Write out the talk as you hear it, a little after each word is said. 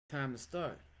Time to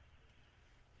start.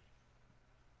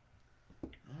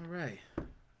 All right.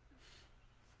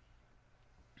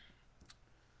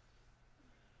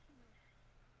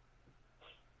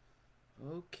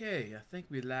 Okay, I think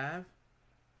we're live.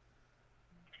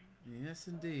 Yes,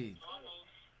 indeed.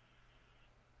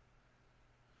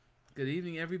 Good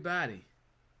evening, everybody.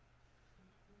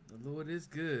 The Lord is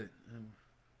good.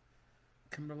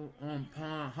 Coming up on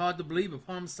Palm. Hard to believe, but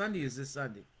Palm Sunday is this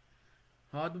Sunday.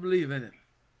 Hard to believe, isn't it?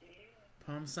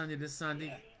 Palm Sunday this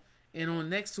Sunday. And on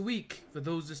next week, for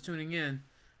those just tuning in,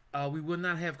 we will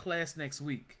not have class next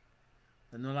week.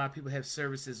 I know a lot of people have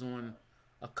services on,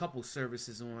 a couple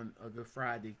services on Good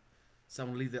Friday. So I'm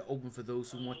going to leave that open for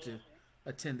those who want to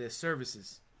attend their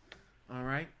services. All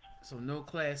right? So no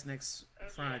class next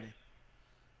Friday.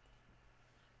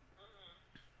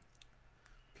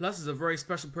 Plus, it's a very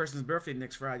special person's birthday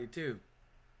next Friday, too.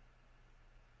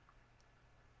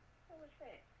 What was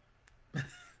that?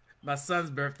 My son's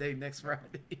birthday next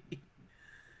Friday.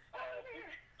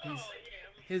 Oh,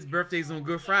 His birthday's on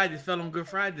Good Friday. It fell on Good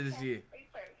Friday this year. happy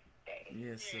birthday.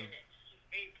 Yes, so.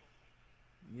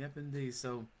 Yep, indeed.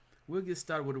 So we'll get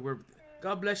started with the word.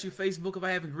 God bless you, Facebook. If I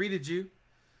haven't greeted you,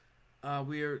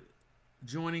 we are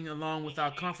joining along with our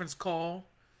conference call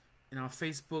and our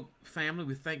Facebook family.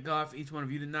 We thank God for each one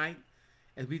of you tonight.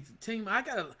 As we team, I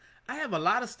have a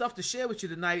lot of stuff to share with you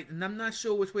tonight, and I'm not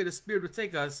sure which way the Spirit will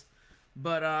take us,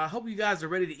 but I hope you guys are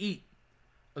ready to eat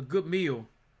a good meal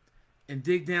and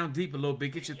dig down deep a little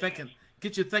bit. Get you thinking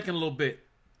a little bit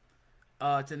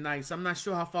tonight. So I'm not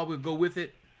sure how far we'll go with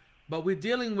it, but we're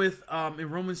dealing with in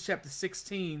Romans chapter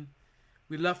 16.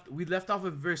 We left off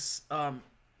at verse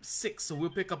 6, so we'll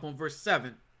pick up on verse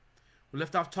 7. We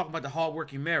left off talking about the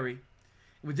hardworking Mary.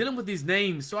 And we're dealing with these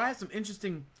names. So I had some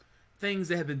interesting things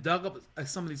that have been dug up by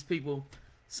some of these people.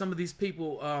 Some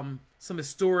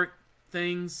historic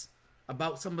things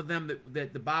about some of them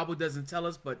that the Bible doesn't tell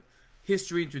us, but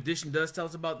history and tradition does tell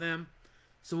us about them.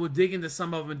 So we'll dig into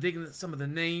some of them and dig into some of the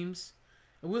names.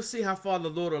 And we'll see how far the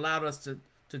Lord allowed us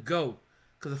to go.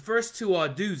 Because the first two are a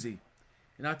doozy.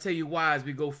 And I'll tell you why as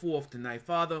we go forth tonight.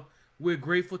 Father, we're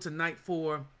grateful tonight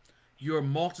for your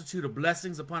multitude of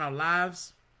blessings upon our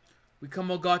lives. We come,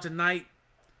 oh God, tonight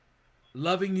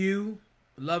loving you,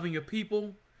 loving your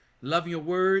people, loving your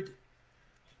word.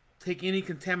 Take any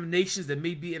contaminations that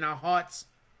may be in our hearts,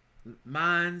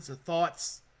 minds, or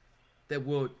thoughts that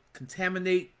will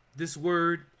contaminate this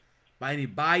word by any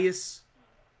bias,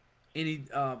 any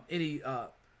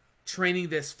training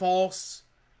that's false,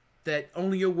 that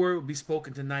only your word will be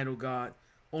spoken tonight, oh God.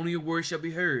 Only your word shall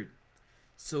be heard.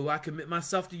 So I commit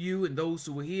myself to you and those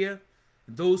who are here,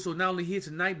 and those who are not only here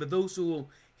tonight, but those who will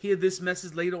hear this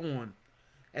message later on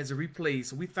as a replay.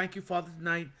 So we thank you, Father,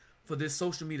 tonight for this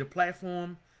social media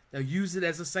platform. Now use it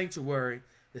as a sanctuary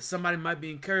that somebody might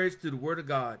be encouraged through the word of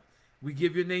God. We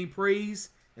give your name praise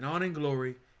and honor and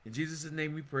glory. In Jesus'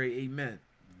 name we pray, amen.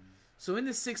 So in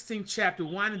the 16th chapter,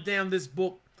 winding down this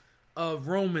book of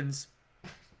Romans,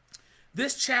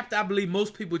 this chapter I believe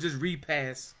most people just read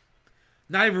past.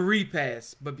 Not even read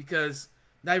past, because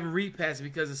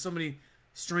there's so many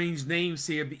strange names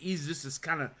here. It'd be easy just to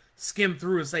kind of skim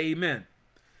through and say amen.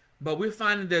 But we're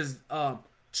finding there's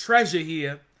treasure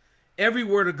here. Every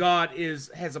word of God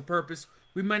has a purpose.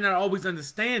 We might not always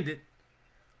understand it,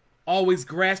 always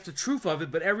grasp the truth of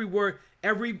it, but every word,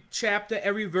 every chapter,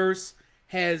 every verse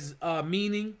has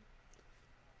meaning,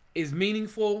 is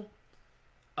meaningful,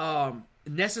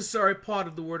 necessary part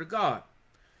of the word of God.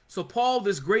 So Paul,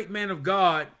 this great man of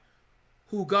God,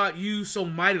 who God used so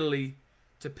mightily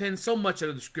to pen so much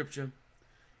of the scripture,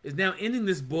 is now ending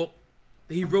this book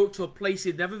that he wrote to a place he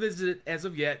had never visited as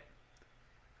of yet,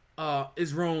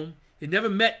 is Rome. He never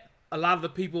met a lot of the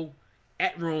people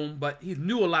at Rome, but he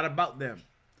knew a lot about them.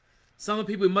 Some of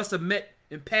the people he must have met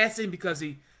in passing because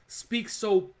he speaks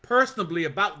so personally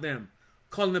about them,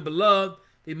 calling them beloved.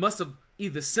 They must have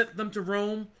either sent them to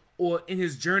Rome or in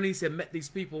his journeys had met these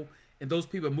people, and those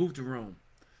people moved to Rome.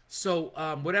 So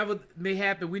whatever may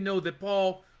happen, we know that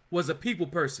Paul was a people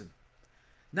person.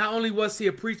 Not only was he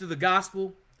a preacher of the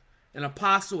gospel, an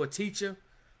apostle, a teacher,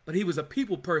 but he was a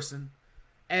people person,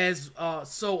 as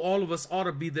so all of us ought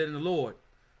to be that in the Lord.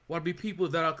 We ought to be people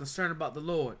that are concerned about the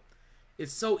Lord.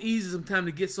 It's so easy sometimes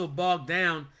to get so bogged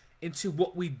down into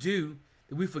what we do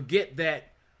that we forget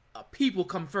that people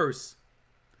come first.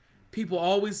 People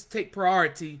always take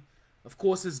priority. Of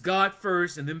course, it's God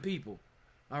first and then people.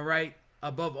 All right?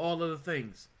 Above all other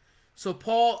things. So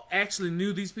Paul actually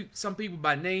knew these people, some people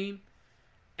by name,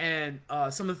 and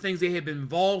some of the things they had been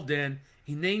involved in,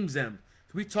 he names them.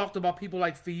 We talked about people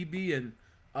like Phoebe and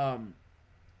the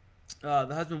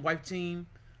husband-wife team,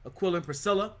 Aquila and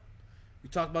Priscilla. We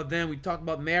talked about them. We talked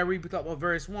about Mary. We talked about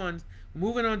various ones.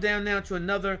 Moving on down now to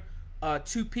another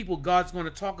two people God's going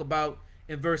to talk about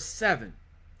in verse 7.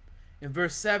 In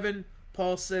verse 7,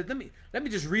 Paul said, let me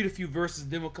just read a few verses,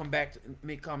 then we'll come back to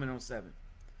make comment on 7.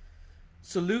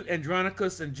 Salute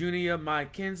Andronicus and Junia, my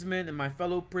kinsmen and my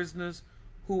fellow prisoners,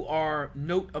 who are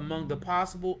note among the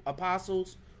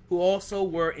apostles, who also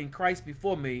were in Christ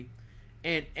before me,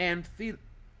 and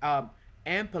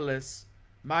Amplias,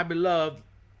 my beloved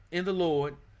in the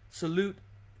Lord. Salute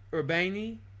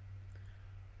Urbani,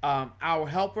 our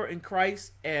helper in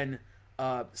Christ, and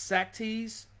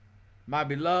Sactes, my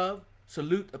beloved.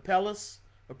 Salute Apelles,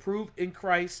 approved in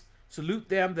Christ. Salute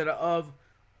them that are of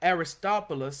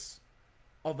Aristobulus,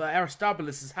 of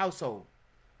Aristobulus' household.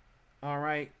 All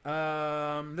right.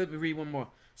 Let me read one more.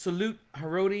 Salute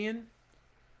Herodian,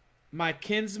 my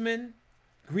kinsmen.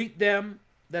 Greet them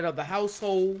that are the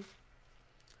household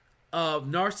of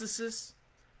Narcissus,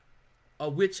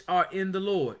 which are in the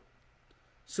Lord.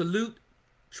 Salute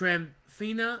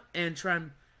Tramphena and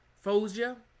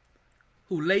Tramphosia,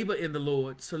 who labor in the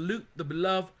Lord. Salute the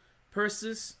beloved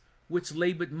Persis, which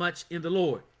labored much in the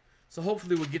Lord. So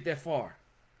hopefully we'll get that far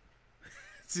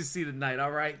to see tonight.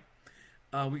 All right.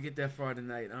 We get that far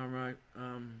tonight. All right.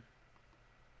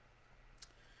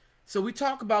 So we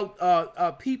talk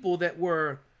about people that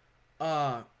were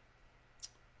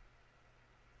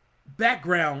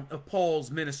background of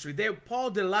Paul's ministry.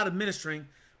 Paul did a lot of ministering,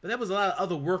 but there was a lot of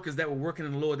other workers that were working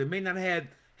in the Lord. They may not have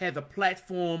had the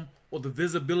platform or the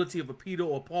visibility of a Peter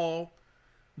or Paul,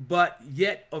 but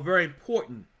yet are very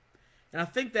important. And I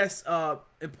think that's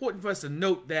important for us to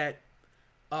note that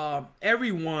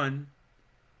everyone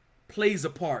plays a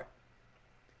part.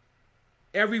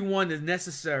 Everyone is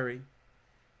necessary.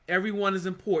 Everyone is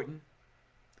important.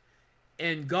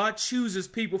 And God chooses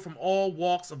people from all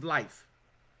walks of life.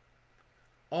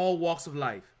 All walks of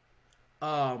life.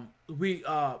 We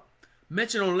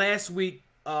mentioned on last week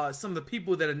some of the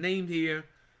people that are named here.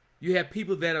 You have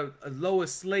people that are as low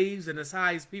as slaves and as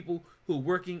high as people who are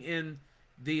working in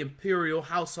the imperial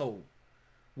household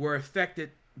were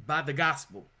affected by the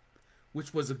gospel,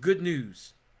 which was a good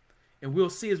news. And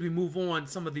we'll see as we move on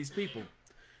some of these people.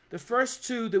 The first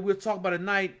two that we'll talk about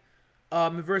tonight,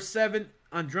 in verse 7,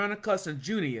 Andronicus and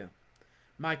Junia,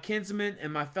 my kinsmen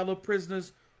and my fellow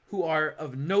prisoners, who are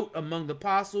of note among the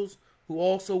apostles, who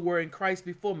also were in Christ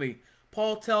before me.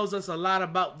 Paul tells us a lot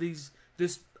about this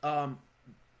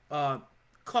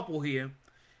couple here.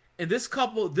 And this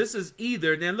couple, this is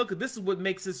either, now look, this is what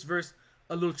makes this verse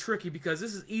a little tricky, because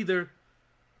this is either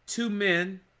two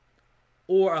men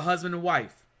or a husband and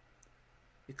wife.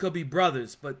 It could be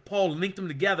brothers, but Paul linked them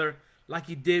together like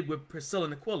he did with Priscilla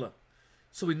and Aquila.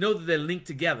 So we know that they're linked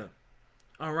together.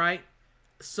 All right.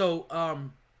 So,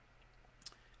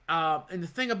 and the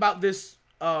thing about this,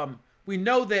 we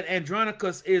know that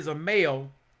Andronicus is a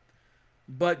male,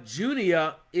 but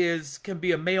Junia can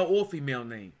be a male or female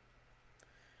name.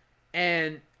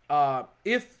 And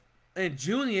if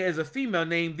Junia is a female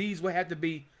name, these would have to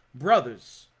be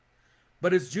brothers.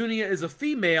 But as Junia is a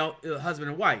female, husband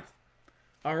and wife.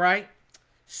 All right.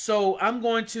 So I'm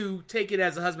going to take it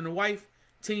as a husband and wife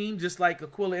team, just like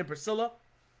Aquila and Priscilla.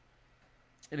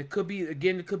 And it could be,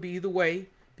 again, it could be either way,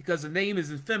 because the name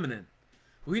is in feminine.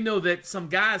 We know that some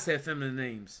guys have feminine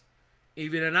names,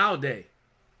 even in our day.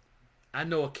 I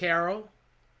know a Carol.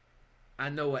 I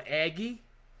know a Aggie.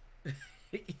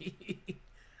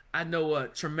 I know a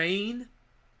Tremaine.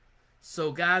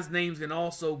 So guys' names can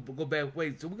also go back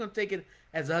ways. So we're going to take it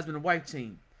as a husband and wife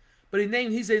team. But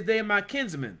he says, they are my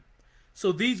kinsmen.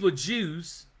 So these were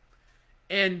Jews.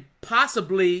 And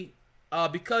possibly,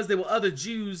 because there were other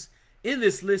Jews in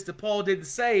this list that Paul didn't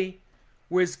say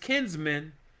were his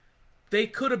kinsmen, they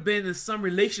could have been in some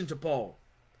relation to Paul.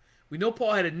 We know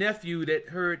Paul had a nephew that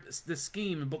heard the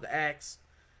scheme in the book of Acts.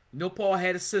 We know Paul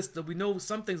had a sister. We know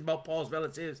some things about Paul's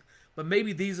relatives. But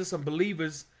maybe these are some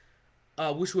believers,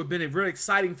 which would have been very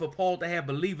exciting for Paul to have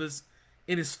believers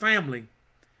in his family.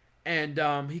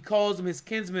 And he calls them his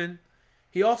kinsmen.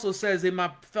 He also says they're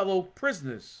my fellow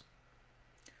prisoners.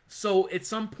 So at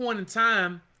some point in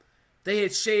time, they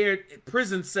had shared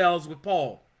prison cells with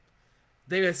Paul.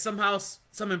 They had somehow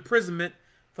some imprisonment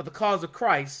for the cause of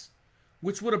Christ,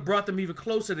 which would have brought them even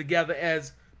closer together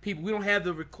as people. We don't have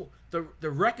the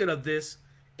record of this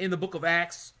in the book of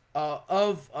Acts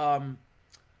of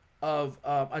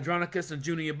Andronicus and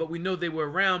Junia, but we know they were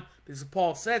around because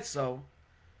Paul said so.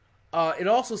 It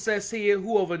also says here,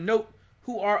 who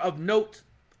are of note,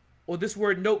 or this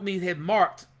word note means had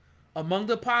marked among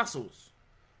the apostles,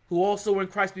 who also were in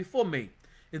Christ before me.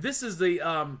 And this is the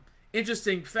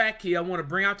interesting fact here I want to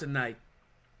bring out tonight,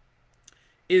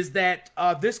 is that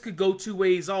this could go two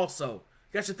ways also.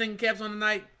 Got your thinking caps on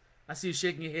tonight? I see you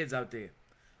shaking your heads out there.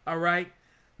 All right.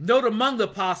 Note among the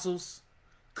apostles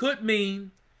could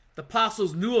mean the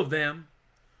apostles knew of them,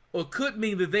 or could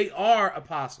mean that they are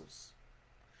apostles,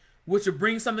 which will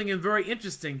bring something in very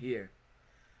interesting here.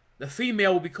 The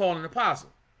female will be called an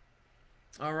apostle.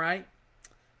 All right.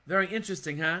 Very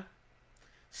interesting, huh?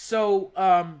 So,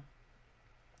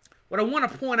 what I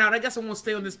want to point out, I guess I won't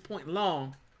stay on this point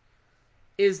long,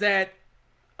 is that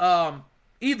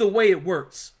either way it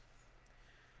works.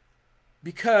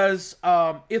 Because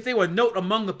if they were note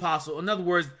among the apostles, in other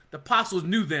words, the apostles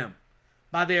knew them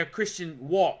by their Christian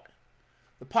walk.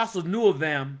 The apostles knew of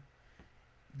them.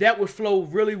 That would flow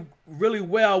really, really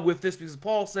well with this, because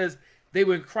Paul says they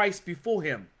were in Christ before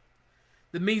him.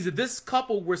 That means that this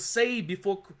couple were saved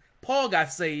before Paul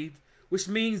got saved, which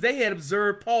means they had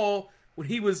observed Paul when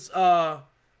he was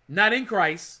not in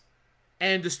Christ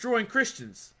and destroying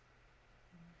Christians.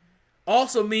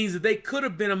 Also means that they could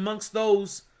have been amongst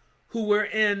those who were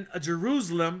in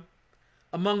Jerusalem,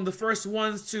 among the first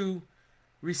ones to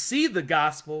receive the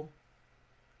gospel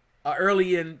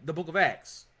early in the book of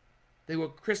Acts. They were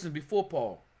Christians before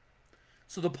Paul.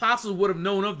 So the apostles would have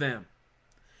known of them.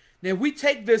 Now, if we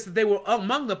take this that they were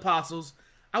among the apostles,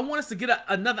 I want us to get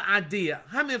another idea.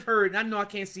 How many have heard? I know I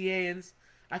can't see hands.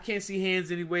 I can't see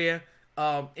hands anywhere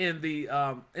in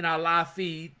our live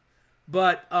feed,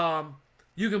 but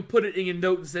you can put it in your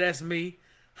note and say that's me.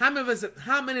 How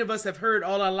many of us have heard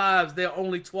all our lives there are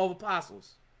only 12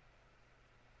 apostles?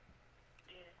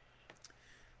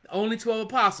 Only 12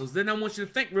 apostles. Then I want you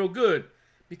to think real good,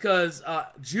 because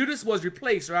Judas was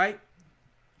replaced, right,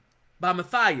 by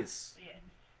Matthias. Yes.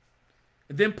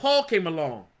 And then Paul came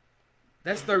along.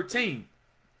 That's 13.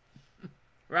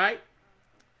 Right?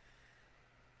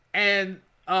 And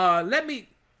let me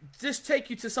just take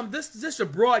you to some, this to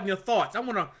broaden your thoughts. I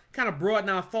want to kind of broaden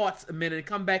our thoughts a minute and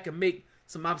come back and make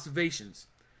some observations.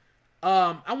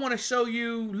 I want to show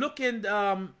you, look in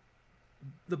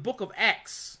the book of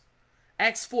Acts.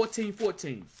 Acts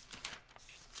 14:14.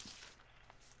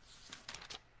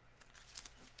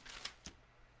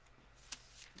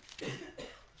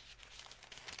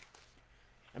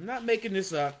 I'm not making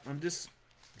this up. I'm just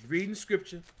reading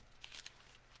scripture.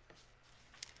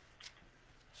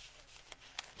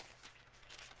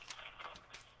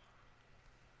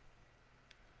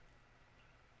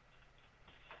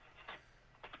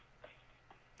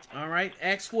 All right,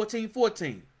 Acts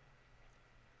 14:14.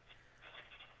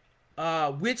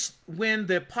 Which when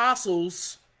the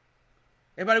apostles,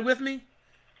 everybody with me?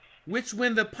 Which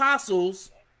when the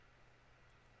apostles,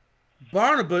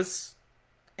 Barnabas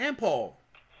and Paul,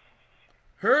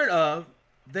 heard of,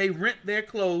 they rent their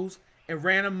clothes and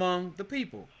ran among the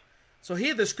people. So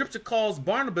here the scripture calls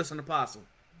Barnabas an apostle.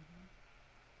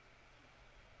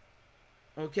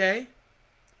 Okay?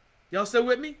 Y'all still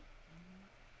with me?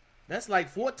 That's like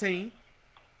 14.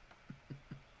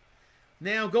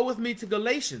 Now go with me to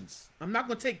Galatians. I'm not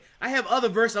going to take, I have other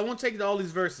verses. I won't take all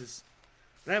these verses.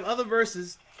 But I have other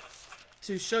verses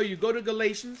to show you. Go to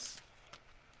Galatians.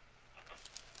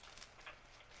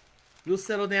 We'll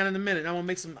settle down in a minute. I want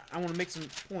to make some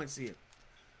points here.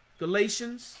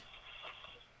 Galatians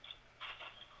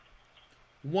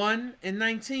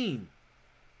 1:19.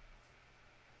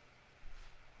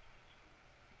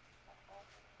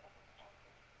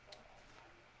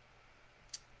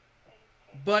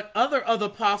 But other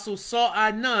apostles saw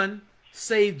I none,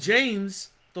 save James,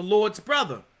 the Lord's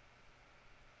brother.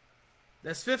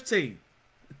 That's 15.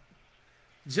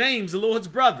 James, the Lord's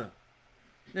brother.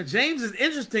 Now, James is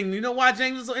interesting. You know why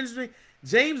James is so interesting?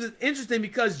 James is interesting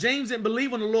because James didn't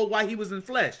believe on the Lord while he was in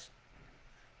flesh.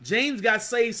 James got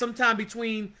saved sometime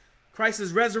between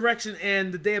Christ's resurrection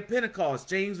and the day of Pentecost.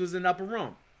 James was in the upper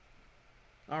room.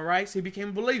 All right, so he became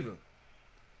a believer.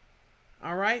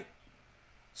 All right.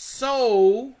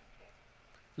 So,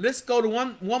 let's go to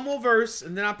one more verse,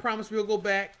 and then I promise we'll go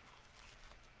back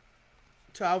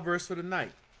to our verse for the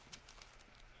night.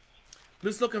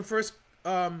 Let's look in first.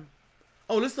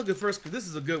 Let's look at first. This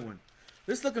is a good one.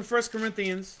 Let's look in 1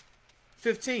 Corinthians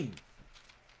 15.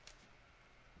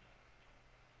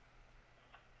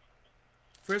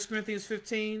 1 Corinthians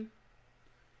 15.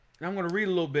 And I'm going to read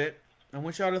a little bit. I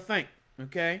want y'all to think,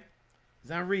 okay?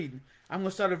 As I'm reading, I'm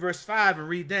going to start at verse 5 and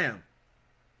read down.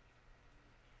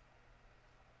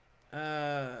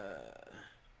 Let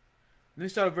me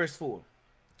start at verse 4.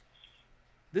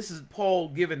 This is Paul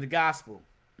giving the gospel.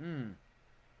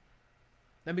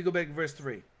 Let me go back to verse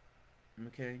 3.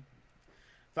 Okay.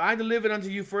 For I delivered unto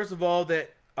you first of all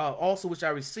that also which I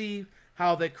received,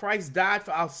 how that Christ died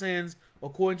for our sins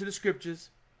according to the scriptures,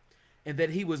 and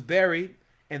that he was buried,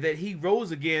 and that he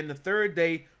rose again the third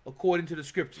day according to the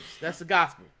scriptures. That's the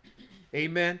gospel.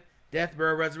 Amen. Death,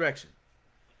 burial, resurrection.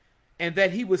 And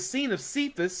that he was seen of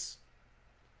Cephas,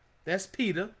 that's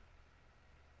Peter,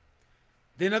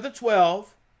 then of the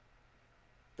 12,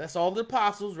 that's all the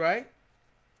apostles, right?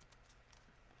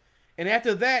 And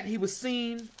after that, he was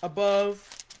seen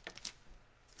above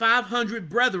 500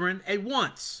 brethren at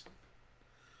once,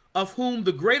 of whom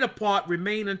the greater part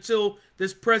remain until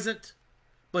this present,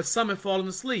 but some have fallen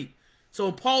asleep. So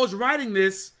when Paul was writing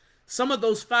this, some of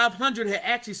those 500 had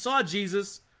actually saw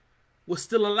Jesus was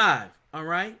still alive, all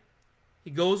right? He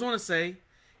goes on to say,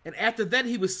 and after that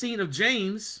he was seen of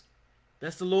James,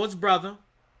 that's the Lord's brother,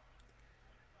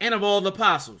 and of all the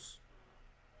apostles.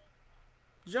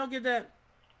 Did y'all get that?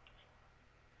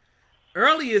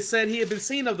 Earlier it said he had been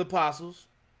seen of the apostles.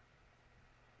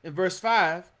 In verse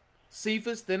 5,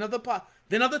 Cephas, then of the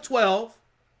 12.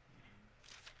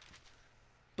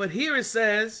 But here it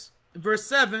says, in verse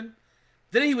 7,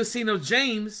 then he was seen of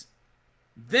James,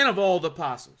 then of all the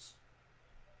apostles.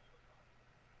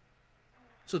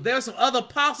 So there are some other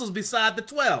apostles beside the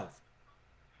 12.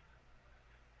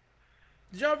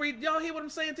 Did y'all read? Y'all hear what I'm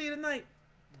saying to you tonight?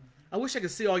 I wish I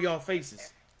could see all y'all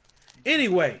faces.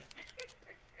 Anyway.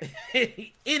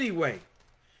 Anyway.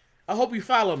 I hope you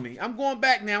follow me. I'm going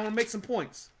back now. I'm going to make some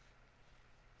points.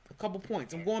 A couple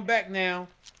points. I'm going back now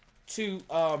to,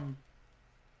 I'm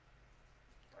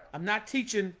not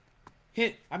teaching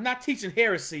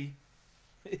heresy.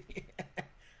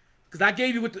 Because I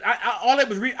gave you what all it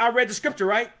was. I read the scripture,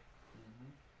 right?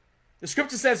 The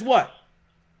scripture says what?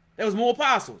 There was more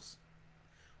apostles.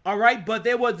 All right, but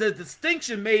there was a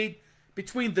distinction made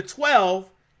between the 12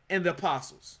 and the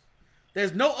apostles.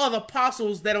 There's no other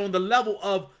apostles that are on the level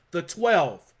of the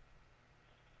 12.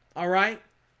 All right,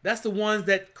 that's the ones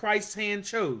that Christ's hand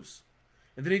chose,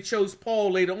 and then he chose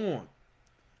Paul later on.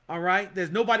 All right,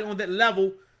 there's nobody on that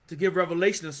level to give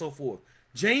revelation and so forth.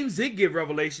 James did give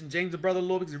revelation. James, the brother of the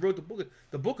Lord, because he wrote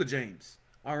the book of James.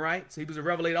 All right, so he was a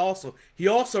revelator also. He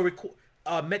also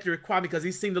met the requirement because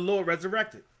he's seen the Lord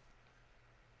resurrected.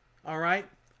 All right,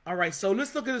 so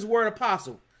let's look at this word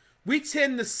apostle. We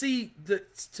tend to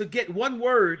to get one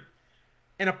word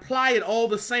and apply it all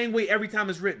the same way every time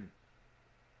it's written.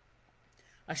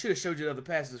 I should have showed you the other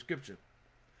passage of scripture.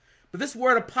 But this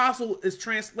word apostle is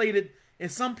translated in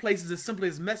some places as simply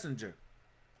as messenger.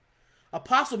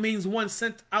 Apostle means one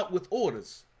sent out with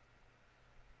orders.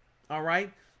 All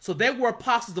right? So there were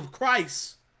apostles of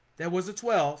Christ. There was the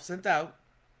 12 sent out.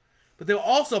 But there were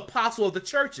also apostles of the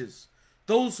churches.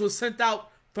 Those who were sent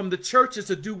out from the churches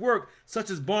to do work, such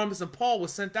as Barnabas and Paul were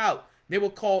sent out. They were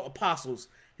called apostles.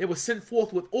 They were sent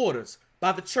forth with orders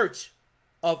by the church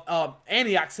of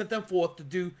Antioch, sent them forth to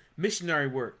do missionary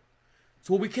work.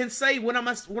 So what we can say,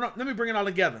 let me bring it all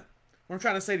together. What I'm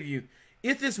trying to say to you,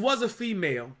 if this was a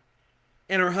female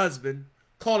and her husband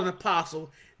called an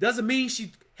apostle, doesn't mean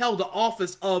she held the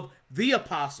office of the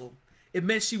apostle. It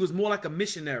meant she was more like a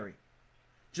missionary.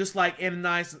 Just like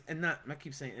Ananias, I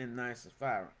keep saying Ananias and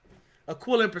Sapphira.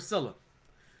 Aquila and Priscilla.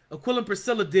 Aquila and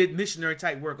Priscilla did missionary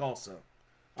type work also.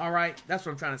 All right, that's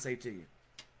what I'm trying to say to you.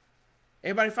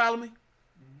 Everybody follow me?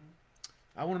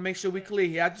 I want to make sure we're clear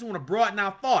here. I just want to broaden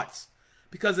our thoughts,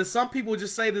 because there's some people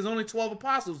just say there's only 12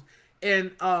 apostles,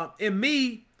 and in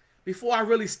me, before I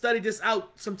really studied this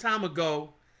out some time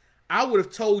ago, I would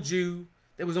have told you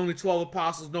there was only 12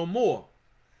 apostles, no more.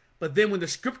 But then when the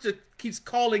scripture keeps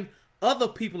calling other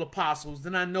people apostles,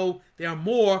 then I know there are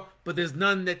more, but there's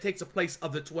none that takes the place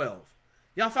of the 12.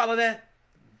 Y'all follow that?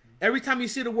 Every time you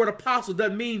see the word apostle,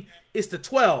 doesn't mean it's the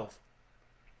 12.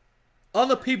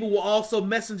 Other people were also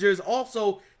messengers.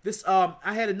 Also, this I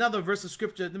had another verse of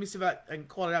scripture. Let me see if I can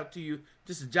call it out to you,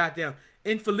 just to jot down.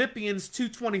 In Philippians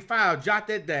 2:25, jot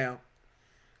that down.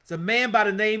 It's a man by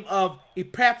the name of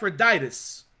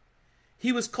Epaphroditus.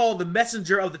 He was called the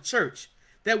messenger of the church.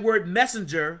 That word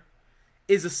messenger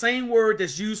is the same word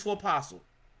that's used for apostle.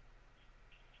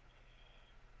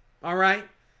 All right?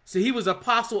 So he was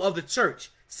apostle of the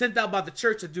church, sent out by the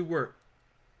church to do work.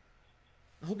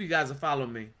 I hope you guys are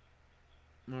following me.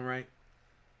 All right?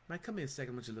 Mike, come in a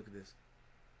second. I want you to look at this.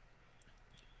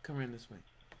 Come around this way.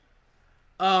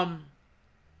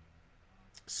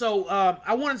 So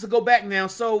I wanted to go back now.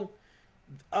 So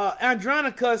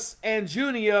Andronicus and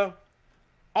Junia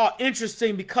are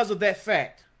interesting because of that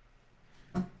fact.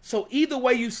 So either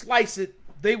way you slice it,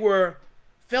 they were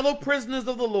fellow prisoners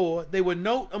of the Lord. They were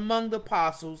known among the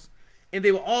apostles, and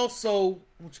they were also,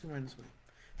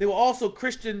 they were also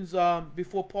Christians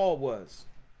before Paul was.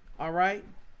 All right.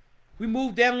 We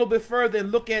move down a little bit further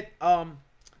and look at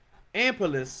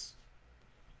Amplius.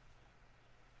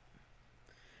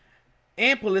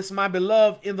 Amplius, my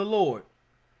beloved in the Lord.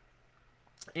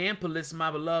 Amplius, my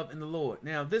beloved in the Lord.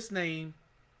 Now, this name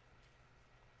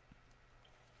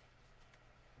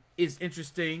is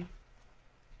interesting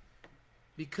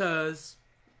because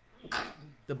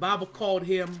the Bible called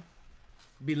him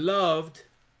beloved,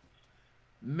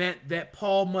 meant that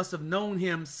Paul must have known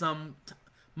him somehow.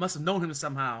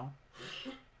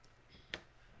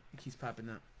 It keeps popping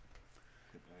up.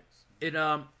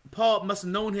 Paul must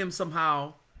have known him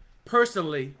somehow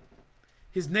personally.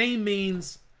 His name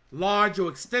means large or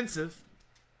extensive.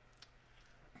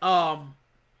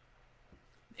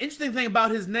 Interesting thing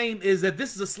about his name is that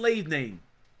this is a slave name.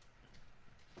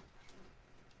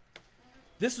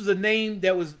 This was a name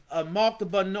that was marked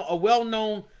above a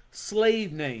well-known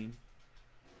slave name.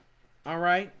 All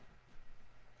right.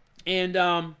 And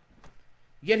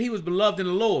yet he was beloved in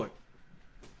the Lord.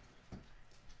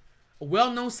 A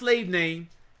well-known slave name.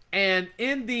 And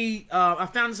in the, I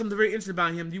found something very interesting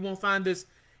about him. You won't find this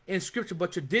in scripture,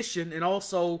 but tradition, and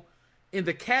also in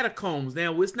the catacombs.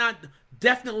 Now, it's not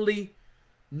definitely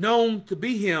known to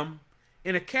be him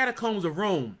in the catacombs of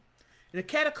Rome. In the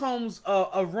catacombs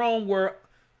of Rome where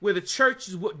the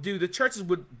churches would do, the churches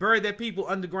would bury their people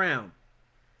underground.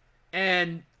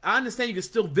 And I understand you can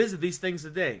still visit these things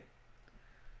today.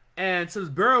 And so there's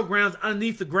burial grounds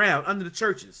underneath the ground, under the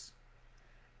churches.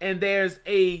 And there's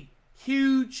a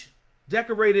huge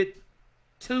decorated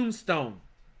tombstone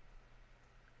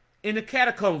in the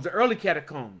catacombs, the early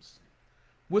catacombs,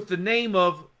 with the name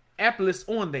of Apelles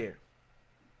on there.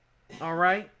 All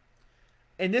right?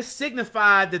 And this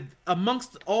signified that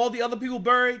amongst all the other people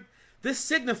buried, this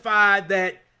signified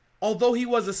that although he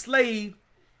was a slave,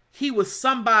 he was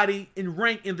somebody in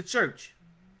rank in the church.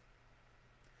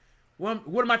 What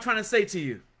am I trying to say to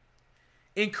you?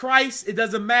 In Christ, it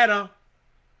doesn't matter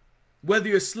whether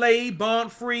you're a slave,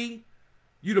 bond free,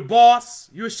 you're the boss,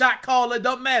 you're a shot caller, it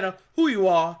don't matter who you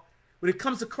are. When it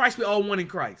comes to Christ, we're all one in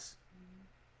Christ.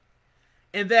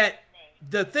 And that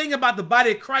the thing about the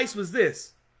body of Christ was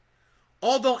this.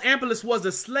 Although Amplius was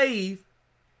a slave,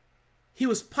 he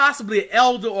was possibly an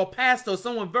elder or pastor or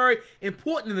someone very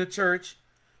important in the church,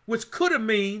 which could have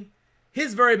mean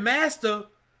his very master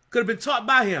could have been taught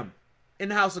by him in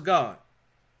the house of God.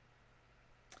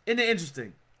 Isn't it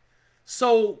interesting?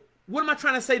 So what am I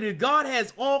trying to say? That God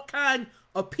has all kinds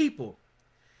of people.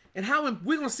 And how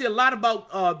we're going to see a lot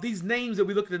about these names that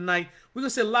we look at tonight. We're going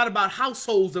to see a lot about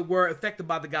households that were affected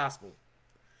by the gospel.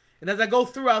 And as I go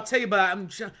through, I'll tell you about, I'm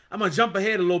going to jump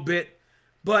ahead a little bit.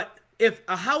 But if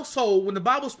a household, when the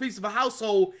Bible speaks of a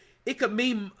household, it could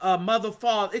mean mother,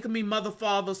 father, it could mean mother,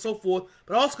 father, so forth,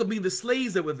 but also could mean the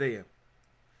slaves that were there.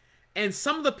 And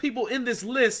some of the people in this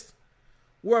list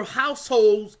were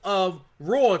households of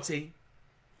royalty.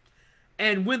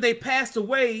 And when they passed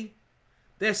away,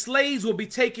 their slaves will be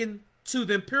taken to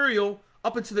the imperial,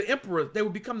 up into the emperor. They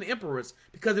would become the emperors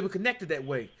because they were connected that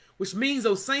way. Which means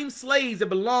those same slaves that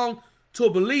belonged to a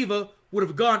believer would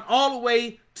have gone all the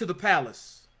way to the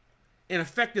palace and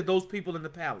affected those people in the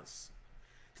palace.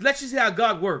 So let's just see how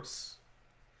God works.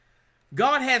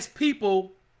 God has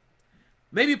people,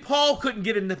 maybe Paul couldn't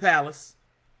get in the palace,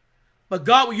 but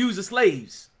God will use the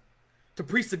slaves to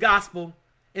preach the gospel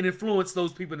and influence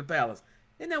those people in the palace.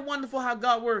 Isn't that wonderful how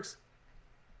God works?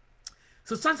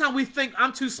 So sometimes we think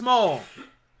I'm too small.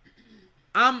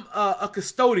 I'm a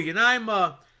custodian. I'm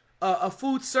a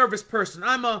food service person.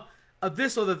 I'm a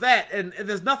this or the that. And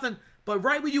there's nothing, but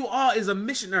right where you are is a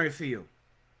missionary field.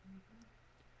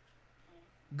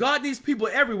 God needs people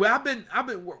everywhere. I've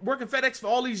been working FedEx for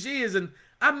all these years, and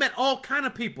I've met all kind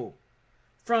of people,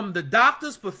 from the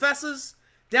doctors, professors,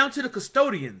 down to the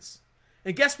custodians.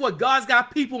 And guess what? God's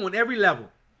got people on every level.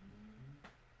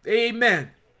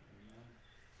 Amen.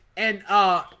 And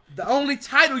the only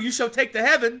title you shall take to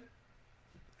heaven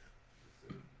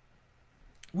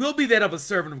will be that of a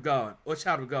servant of God or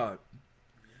child of God.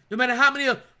 No matter how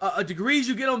many degrees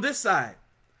you get on this side,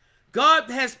 God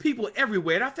has people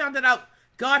everywhere. And I found that out.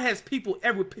 God has people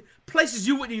everywhere. Places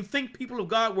you wouldn't even think people of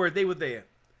God were, they were there.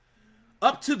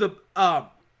 Up to the,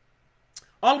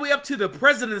 all the way up to the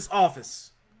president's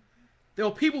office. There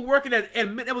were people working at,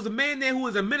 and there was a man there who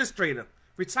was an administrator,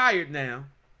 retired now.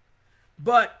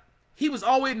 But he was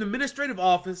always in the administrative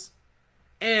office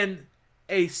and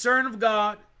a servant of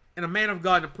God and a man of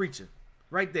God and a preacher.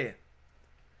 Right there.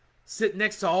 Sit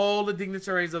next to all the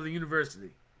dignitaries of the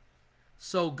university.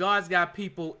 So God's got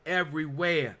people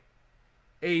everywhere.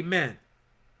 Amen.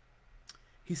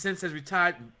 He since has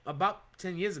retired about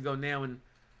 10 years ago now and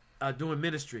doing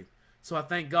ministry. So I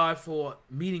thank God for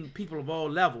meeting people of all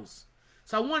levels.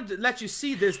 So I wanted to let you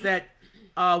see this, that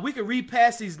we can read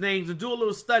past these names and do a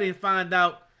little study and find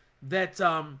out that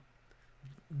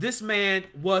this man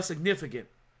was significant.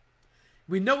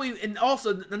 We know he, and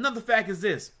also another fact is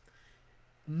this: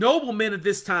 noblemen at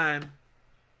this time,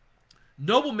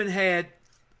 noblemen had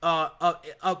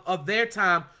of their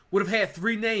time would have had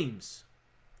 3 names.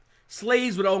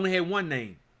 Slaves would have only had 1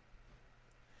 name,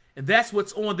 and that's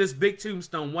what's on this big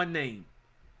tombstone. 1 name,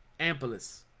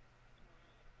 Amplius.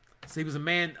 So he was a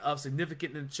man of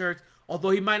significance in the church, although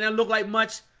he might not look like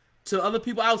much to other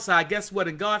people outside. Guess what?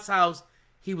 In God's house,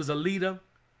 he was a leader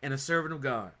and a servant of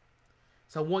God.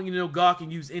 So I want you to know God can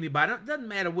use anybody. It doesn't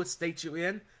matter what state you're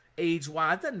in,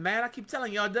 age-wise. It doesn't matter. I keep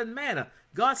telling y'all, it doesn't matter.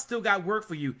 God still got work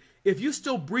for you. If you're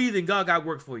still breathing, God got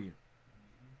work for you.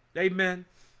 Amen.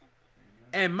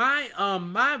 And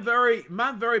my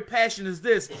very passion is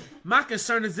this. My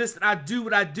concern is this: that I do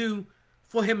what I do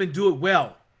for Him and do it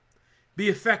well. Be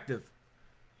effective.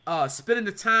 Spending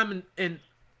the time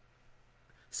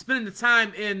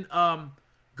in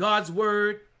God's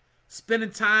word, spending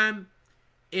time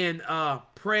in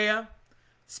prayer,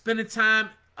 spending time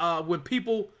when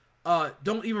people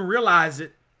don't even realize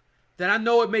it. That I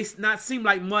know it may not seem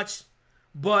like much,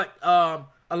 but a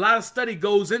lot of study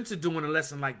goes into doing a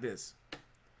lesson like this.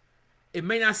 It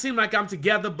may not seem like I'm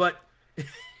together, but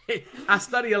I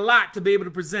study a lot to be able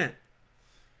to present.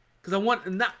 Because I want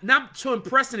not to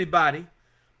impress anybody,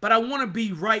 but I want to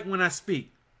be right when I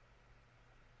speak.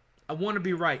 I want to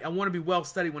be right. I want to be well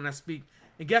studied when I speak.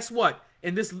 And guess what?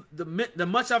 In this, the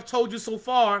much I've told you so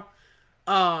far,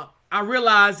 I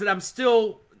realize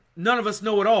that none of us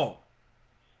know it all.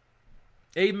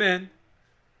 Amen.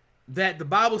 That the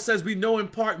Bible says we know in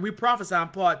part and we prophesy in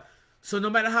part. So no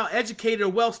matter how educated or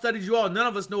well studied you are, none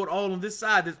of us know it all on this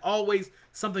side. There's always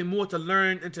something more to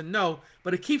learn and to know,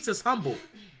 but it keeps us humble.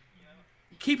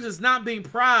 It keeps us not being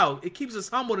proud. It keeps us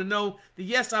humble to know that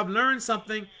yes, I've learned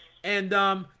something. And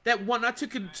that one I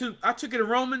took it to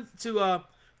Romans to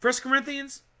 1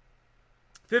 Corinthians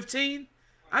 15.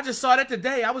 I just saw that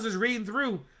today. I was just reading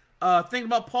through, thinking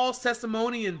about Paul's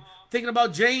testimony and thinking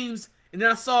about James, and then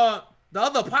I saw the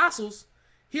other apostles.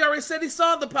 He already said he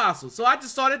saw the apostles, so I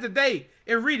just saw that today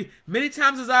and read it. Many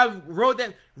times as I've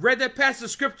read that passage of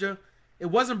scripture, it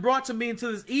wasn't brought to me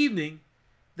until this evening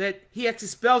that he actually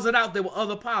spells it out. There were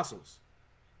other apostles,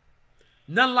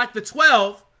 none like the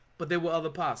 12, but there were other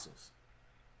apostles.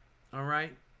 All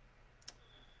right.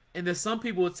 And then some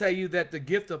people will tell you that the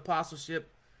gift of apostleship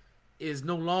is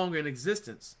no longer in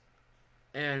existence.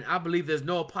 And I believe there's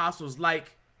no apostles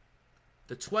like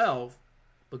the 12,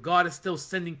 but God is still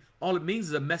sending. All it means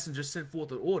is a messenger sent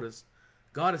forth with orders.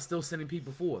 God is still sending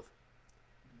people forth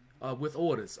with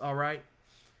orders. All right.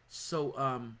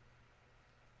 So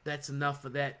that's enough for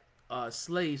that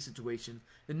slave situation.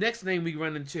 The next name we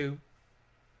run into,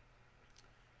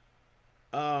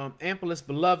 Amplius,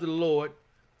 beloved of the Lord,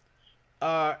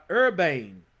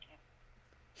 Urbane.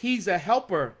 He's a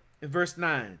helper in verse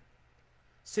 9,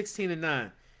 16 and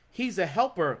 9. He's a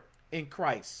helper in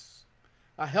Christ.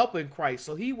 A helper in Christ.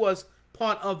 So he was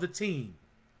part of the team.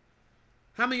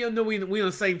 How many of you know we on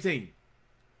the same team?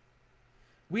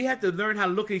 We have to learn how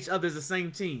to look at each other as the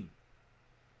same team.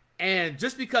 And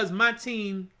just because my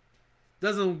team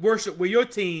doesn't worship where your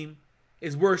team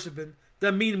is worshiping,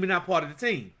 doesn't mean we're not part of the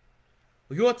team.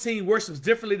 Well, your team worships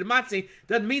differently than my team,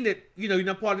 doesn't mean that you're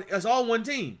not part of it. It's all one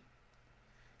team.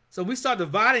 So we start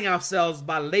dividing ourselves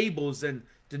by labels and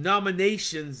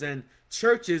denominations and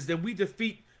churches, then we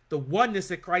defeat the oneness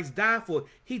that Christ died for.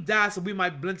 He died so we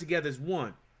might blend together as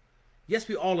one. Yes,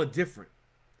 we all are different.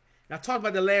 And I talked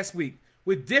about that last week.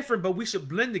 We're different, but we should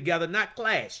blend together, not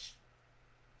clash.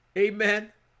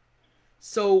 Amen.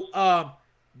 So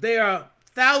there are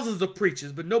thousands of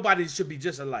preachers, but nobody should be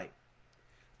just alike.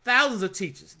 Thousands of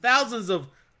teachers, thousands of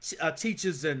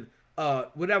teachers and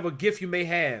whatever gift you may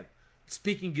have.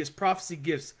 Speaking gifts, prophecy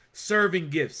gifts, serving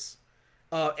gifts,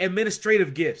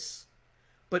 administrative gifts.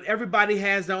 But everybody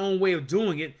has their own way of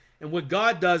doing it. And what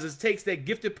God does is takes that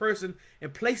gifted person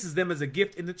and places them as a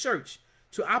gift in the church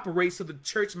to operate so the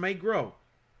church may grow.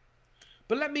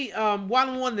 But let me, while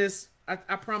I'm on this,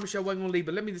 I promise you I wasn't going to leave,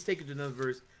 but let me just take it to another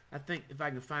verse. I think if I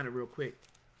can find it real quick.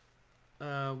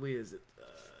 Where is it?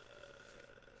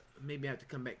 Maybe I have to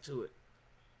come back to it.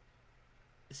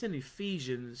 It's in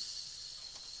Ephesians.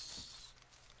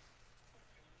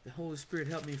 The Holy Spirit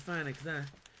helped me find it because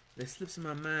that slips in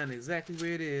my mind exactly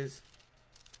where it is.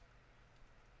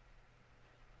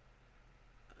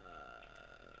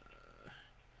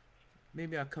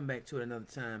 Maybe I'll come back to it another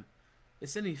time.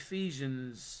 It's in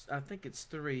Ephesians, I think it's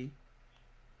 3.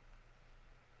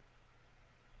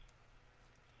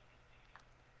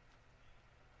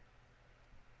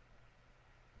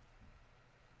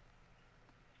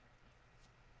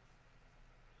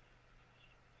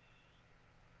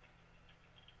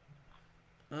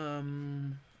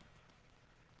 Um.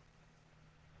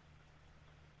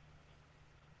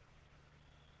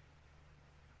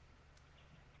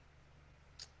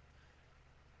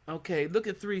 Okay, look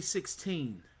at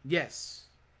 3:16. Yes.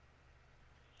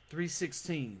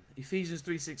 3:16. Ephesians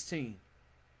 3:16.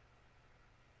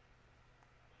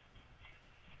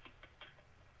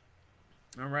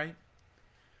 All right.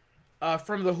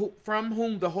 From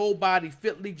whom the whole body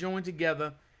fitly joined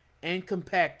together and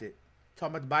compacted.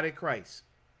 Talking about the body of Christ.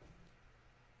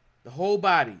 The whole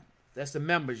body, that's the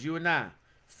members, you and I,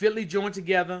 fitly joined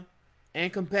together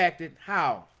and compacted.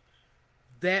 How?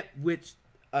 That which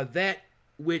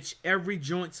every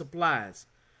joint supplies.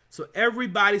 So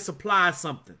everybody supplies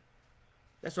something.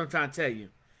 That's what I'm trying to tell you.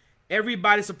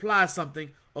 Everybody supplies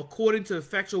something according to the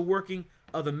effectual working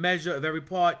of the measure of every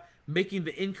part, making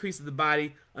the increase of the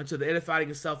body unto the edifying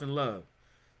of self in love.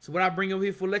 So what I bring over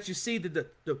here for let you see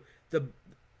that the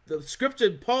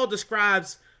scripture, Paul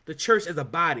describes the church as a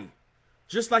body.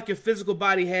 Just like your physical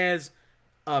body has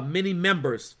many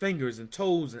members, fingers and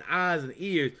toes and eyes and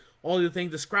ears, all the things,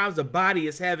 describes the body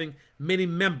as having many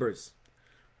members.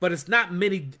 But it's not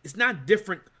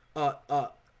different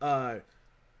parts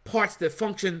that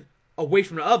function away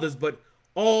from the others, but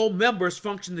all members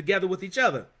function together with each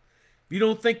other. If you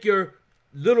don't think your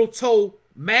little toe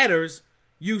matters,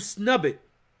 you snub it.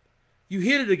 You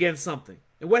hit it against something.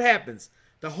 And what happens?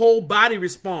 The whole body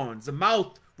responds. The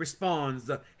mouth responds.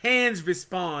 The hands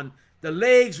respond. The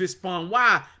legs respond.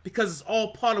 Why? Because it's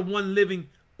all part of one living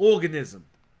organism.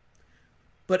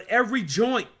 But every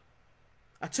joint,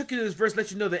 I took you to this verse to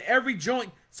let you know that every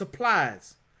joint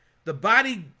supplies. The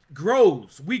body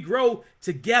grows. We grow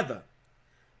together.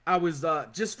 I was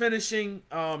just finishing,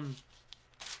 I'm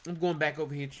going back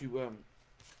over here to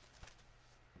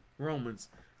Romans.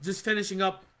 Just finishing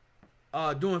up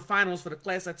doing finals for the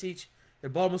class I teach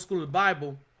at Baltimore School of the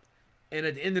Bible. And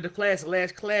at the end of the class, the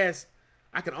last class,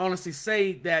 I can honestly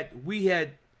say that we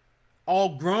had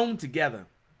all grown together.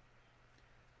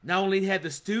 Not only had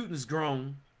the students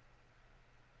grown,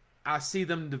 I see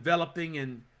them developing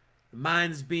and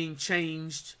minds being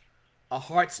changed,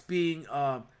 hearts being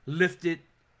lifted,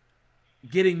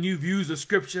 getting new views of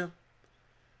Scripture.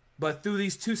 But through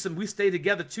these we stayed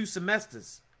together 2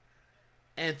 semesters.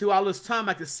 And through all this time,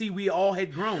 I could see we all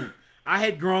had grown. I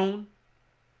had grown.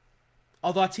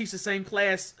 Although I teach the same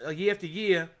class year after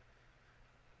year,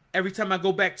 every time I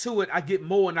go back to it, I get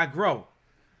more and I grow.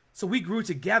 So we grew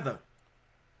together.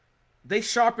 They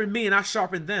sharpened me and I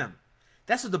sharpened them.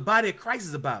 That's what the body of Christ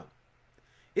is about.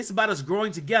 It's about us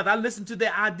growing together. I listen to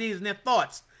their ideas and their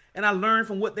thoughts, and I learn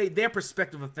from what their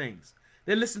perspective of things.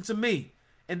 They listen to me,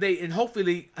 and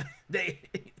hopefully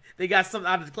they got something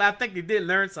out of the class. I think they did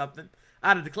learn something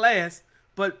out of the class.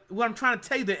 But what I'm trying to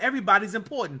tell you, that everybody's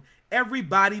important.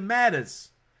 Everybody matters.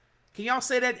 Can y'all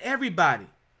say that? Everybody.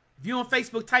 If you're on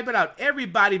Facebook, type it out.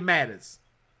 Everybody matters.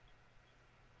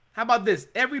 How about this?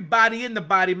 Everybody in the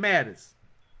body matters.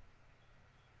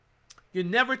 You're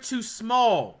never too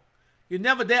small.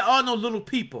 There are no little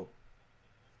people.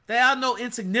 There are no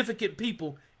insignificant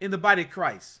people in the body of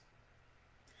Christ.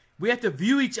 We have to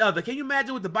view each other. Can you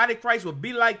imagine what the body of Christ would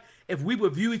be like if we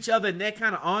would view each other in that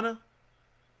kind of honor?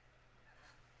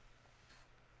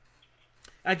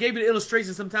 I gave you the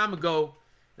illustration some time ago,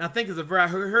 and I think it's I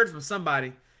heard it from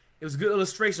somebody. It was a good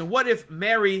illustration. What if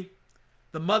Mary,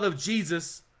 the mother of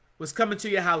Jesus, was coming to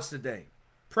your house today,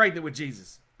 pregnant with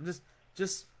Jesus?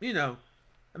 Just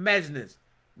imagine this.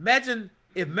 Imagine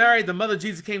if Mary, the mother of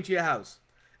Jesus, came to your house,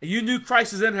 and you knew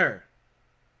Christ was in her.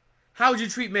 How would you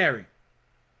treat Mary?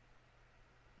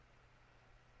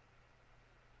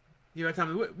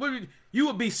 You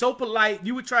would be so polite.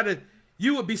 You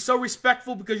would be so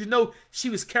respectful because you know she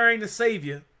was carrying the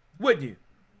Savior, wouldn't you?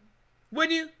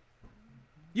 Wouldn't you?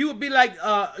 You would be like,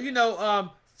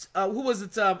 who was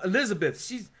it?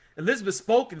 Elizabeth. Elizabeth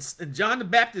spoke, and John the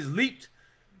Baptist leaped.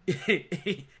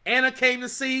 Anna came to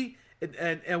see,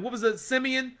 and what was it?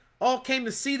 Simeon all came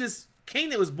to see this king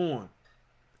that was born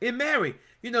in Mary.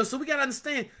 So we got to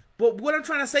understand. But what I'm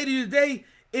trying to say to you today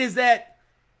is that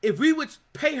if we would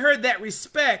pay her that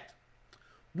respect,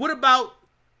 what about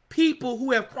people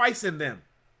who have Christ in them?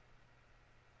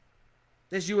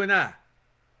 That's you and I.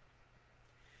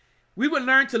 We would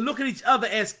learn to look at each other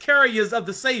as carriers of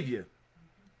the Savior.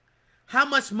 How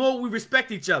much more we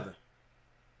respect each other.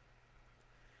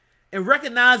 And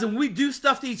recognize when we do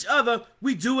stuff to each other,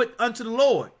 we do it unto the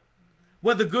Lord,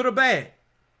 whether good or bad.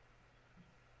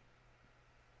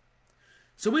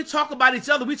 So we talk about each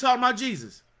other, we talk about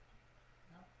Jesus.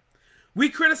 We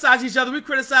criticize each other, we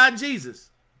criticize Jesus.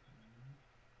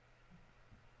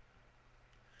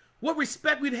 What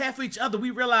respect we'd have for each other, we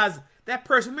realize that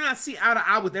person, we may not see eye to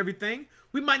eye with everything.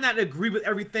 We might not agree with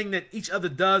everything that each other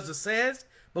does or says,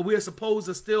 but we are supposed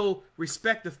to still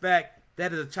respect the fact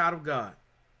that is a child of God.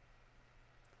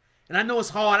 And I know it's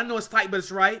hard. I know it's tight, but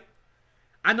it's right.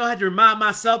 I know I had to remind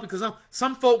myself because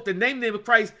some folk that name the name of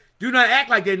Christ do not act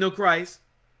like they know Christ.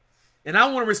 And I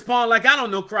want to respond like I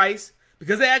don't know Christ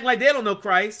because they act like they don't know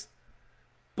Christ.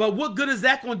 But what good is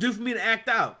that going to do for me to act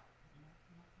out?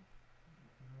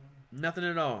 Nothing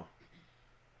at all.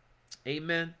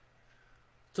 Amen.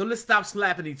 So let's stop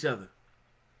slapping each other.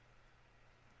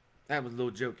 That was a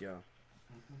little joke, y'all.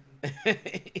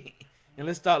 And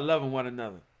let's start loving one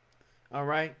another. All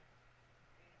right.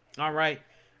 All right.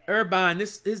 Urbine,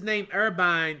 his name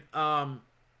Urbine.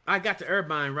 I got the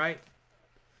Urbine, right?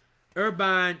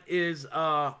 Urbine is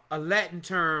a Latin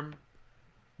term,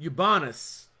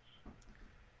 urbanus.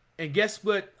 And guess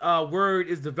what word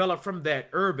is developed from that?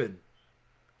 Urban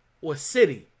or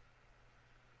city.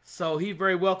 So he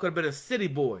very well could have been a city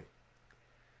boy.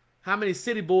 How many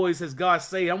city boys has God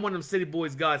saved? I'm one of them city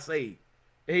boys God saved.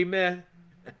 Amen.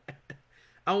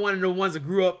 I'm one of the ones that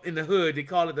grew up in the hood. They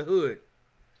call it the hood.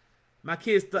 My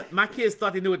kids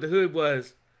thought they knew what the hood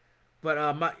was,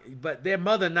 but their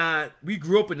mother and I, we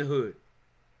grew up in the hood.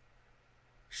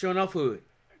 Sure enough, hood.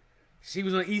 She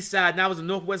was on the east side, and I was in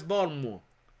northwest Baltimore.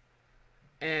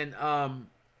 And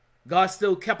God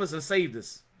still kept us and saved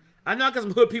us. I know I got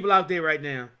some hood people out there right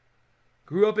now.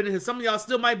 Grew up in the hood. Some of y'all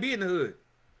still might be in the hood.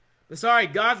 But it's all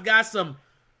right. God's got some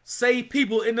saved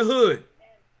people in the hood.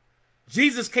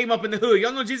 Jesus came up in the hood.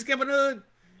 Y'all know Jesus came up in the hood?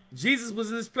 Jesus was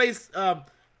in this place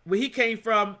where he came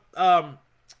from. What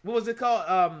was it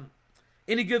called?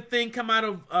 Any good thing come out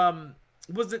of,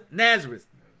 what was it? Nazareth.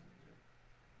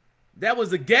 That was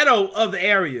the ghetto of the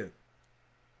area.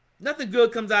 Nothing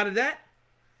good comes out of that.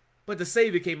 But the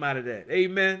Savior came out of that.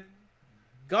 Amen.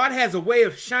 God has a way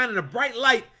of shining a bright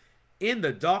light in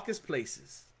the darkest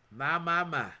places. My, my,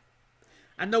 my.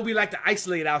 I know we like to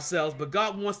isolate ourselves, but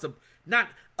God wants to not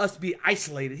us to be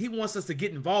isolated. He wants us to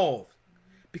get involved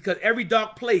because every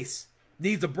dark place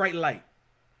needs a bright light.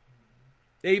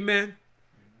 Amen.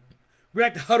 We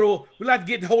like to huddle. We like to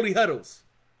get in holy huddles.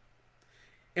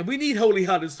 And we need holy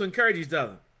huddles to encourage each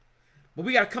other. But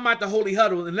we got to come out the holy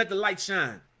huddle and let the light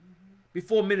shine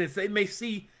before minutes. They may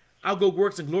see our good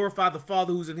works and glorify the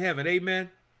Father who's in heaven. Amen.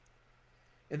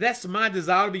 And that's my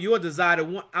desire, to be your desire, to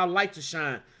want our light to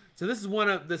shine. So this is one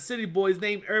of the city boys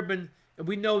named Urban. And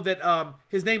we know that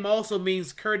his name also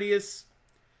means courteous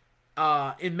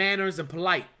in manners and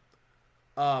polite.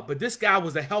 But this guy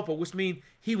was a helper, which means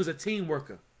he was a team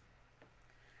worker.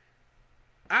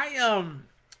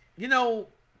 You know,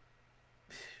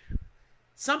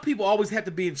 some people always have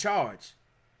to be in charge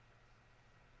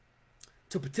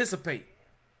to participate.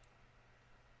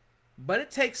 But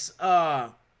it takes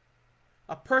a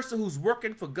person who's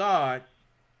working for God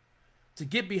to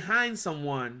get behind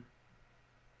someone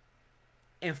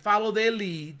and follow their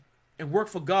lead and work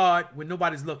for God when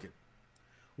nobody's looking.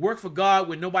 Work for God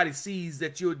when nobody sees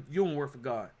that you're doing work for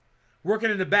God.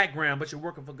 Working in the background, but you're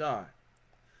working for God.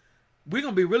 We're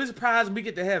going to be really surprised when we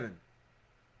get to heaven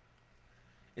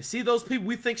and see those people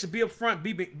we think should be up front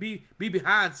be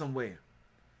behind somewhere.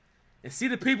 And see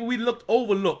the people we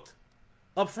overlooked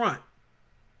up front.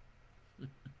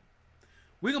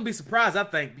 We're going to be surprised, I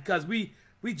think, because we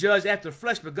judge after the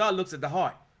flesh, but God looks at the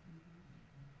heart.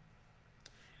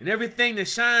 And everything that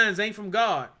shines ain't from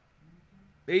God.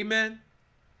 Amen.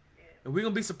 And we're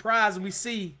going to be surprised when we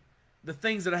see the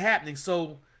things that are happening.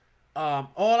 So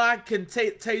all I can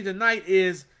tell you tonight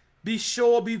is be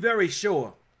sure, be very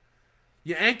sure.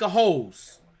 Your anchor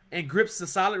holds and grips the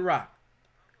solid rock.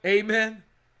 Amen.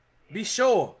 Be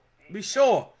sure. Be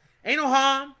sure. Ain't no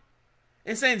harm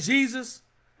in saying, Jesus,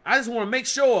 I just want to make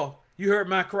sure you heard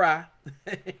my cry.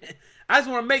 I just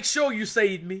want to make sure you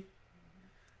saved me.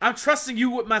 I'm trusting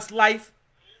you with my life.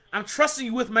 I'm trusting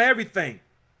you with my everything.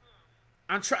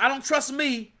 I don't trust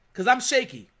me because I'm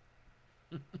shaky.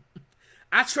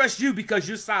 I trust you because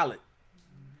you're solid.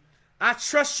 I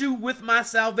trust you with my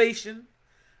salvation.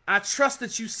 I trust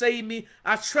that you saved me.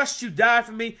 I trust you died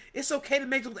for me. It's okay to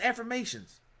make those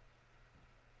affirmations.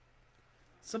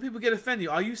 Some people get offended.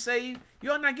 Are you saved?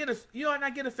 You ought not get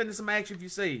offended if somebody asks you if you're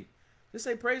saved. Just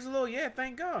say, praise the Lord. Yeah,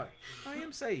 thank God. I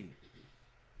am saved.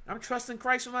 I'm trusting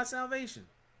Christ for my salvation.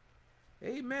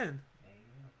 Amen.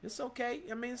 It's okay.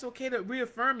 I mean, it's okay to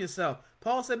reaffirm yourself.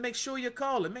 Paul said, make sure you're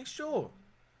calling. Make sure.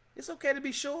 It's okay to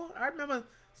be sure. I remember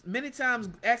many times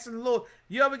asking the Lord,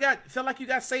 you ever felt like you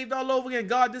got saved all over again?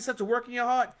 God did such a work in your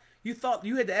heart. You thought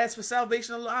you had to ask for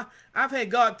salvation. I've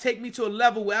had God take me to a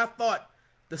level where I thought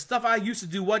the stuff I used to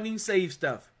do wasn't even saved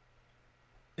stuff.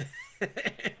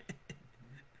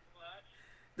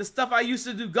 the stuff I used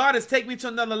to do. God has taken me to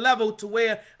another level to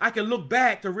where I can look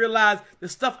back to realize the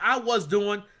stuff I was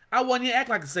doing, I wasn't even act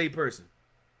like a saved person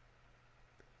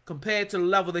compared to the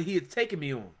level that he had taken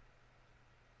me on.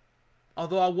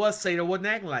 Although I was saved, I wasn't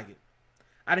acting like it.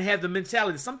 I didn't have the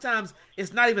mentality. Sometimes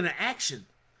it's not even an action.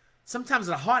 Sometimes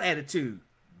it's a heart attitude.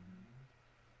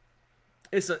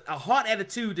 It's a heart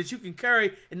attitude that you can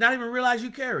carry and not even realize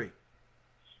you carry.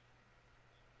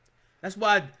 That's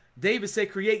why David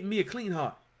said, create in me a clean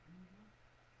heart.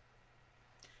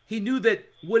 He knew that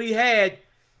what he had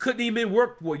couldn't even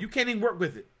work for. You can't even work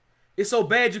with it. It's so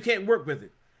bad you can't work with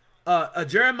it.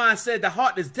 Jeremiah said the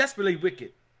heart is desperately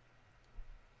wicked.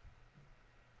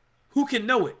 Who can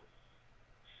know it?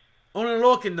 Only the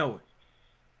Lord can know it.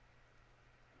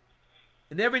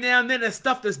 And every now and then that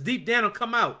stuff that's deep down will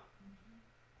come out.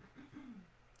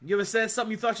 You ever said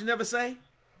something you thought you'd never say?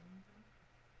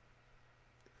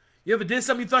 You ever did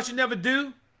something you thought you'd never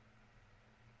do?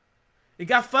 And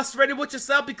got frustrated with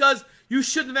yourself because you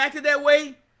shouldn't have acted that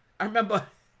way? I remember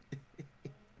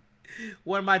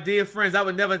one of my dear friends, I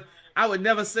would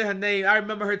never say her name. I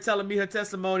remember her telling me her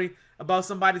testimony about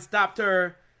somebody stopped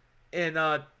her and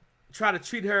tried to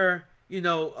treat her, you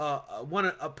know,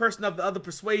 a person of the other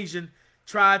persuasion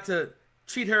tried to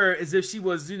treat her as if she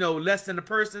was, you know, less than a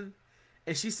person.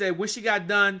 And she said when she got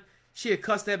done, she had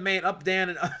cussed that man up,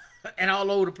 down, and all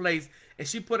over the place. And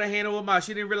she put her hand over her mouth.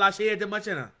 She didn't realize she had that much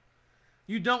in her.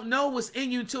 You don't know what's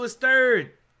in you until it's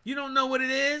stirred. You don't know what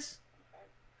it is.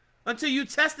 Until you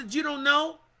test it, you don't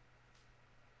know.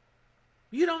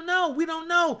 You don't know. We don't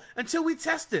know until we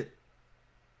test it.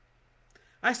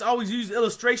 I used to always use the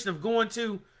illustration of going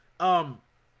to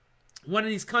one of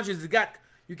these countries that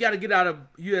you got to get out of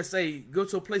USA, go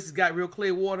to a place that's got real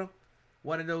clear water.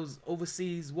 One of those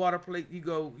overseas water places. You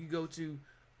go to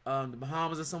the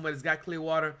Bahamas or somewhere that's got clear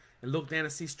water and look down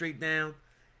and see straight down.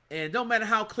 And don't matter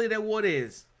how clear that water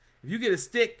is, if you get a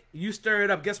stick, you stir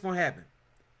it up, guess what happened?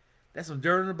 That's some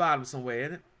dirt on the bottom somewhere,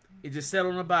 isn't it? It just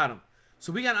settled on the bottom.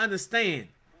 So we got to understand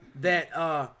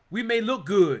that we may look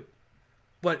good,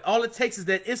 but all it takes is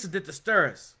that incident to stir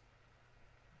us.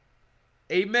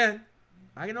 Amen.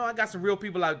 I know I got some real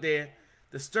people out there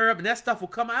to stir up, and that stuff will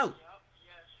come out.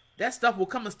 That stuff will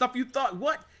come, and stuff you thought,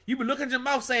 what? You been looking at your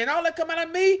mouth saying, all that coming out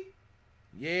of me?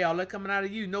 Yeah, all that coming out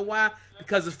of you. You know why?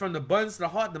 Because it's from the abundance of the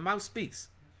heart, the mouth speaks.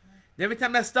 And every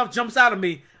time that stuff jumps out of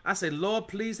me, I say, Lord,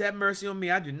 please have mercy on me.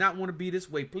 I do not want to be this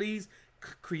way. Please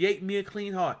create me a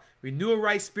clean heart. Renew a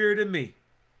right spirit in me.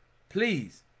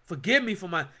 Please forgive me for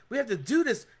my... We have to do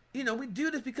this. You know, we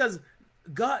do this because,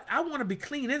 God, I want to be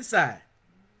clean inside.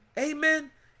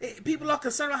 Amen. People are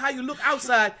concerned about how you look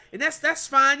outside, and that's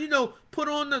fine. You know, put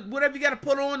on whatever you got to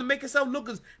put on to make yourself look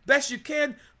as best you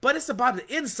can. But it's about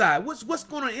the inside. What's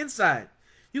going on inside?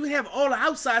 You can have all the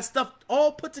outside stuff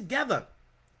all put together.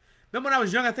 Remember when I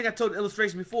was young? I think I told the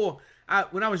illustration before.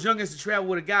 When I was young, I used to travel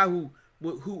with a guy who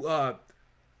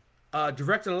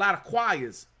directed a lot of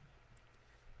choirs.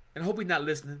 And I hope he's not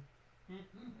listening.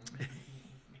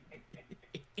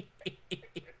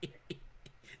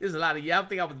 There's a lot of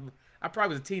I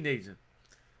probably was a teenager,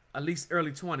 at least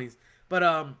early 20s.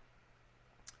 But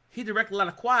he directed a lot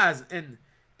of choirs, and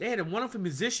they had a wonderful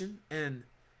musician, and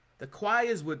the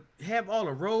choirs would have all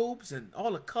the robes and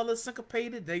all the colors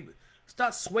syncopated. They would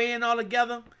start swaying all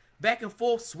together, back and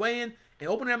forth, swaying, and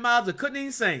open their mouths and couldn't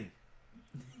even sing.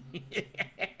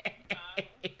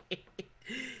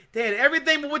 They had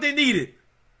everything but what they needed.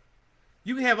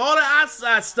 You can have all the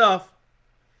outside stuff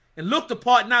and look the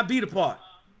part, not be the part.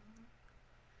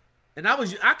 And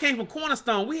I came from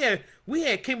Cornerstone. We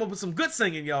had came up with some good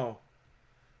singing, y'all.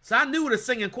 So I knew what a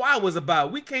singing choir was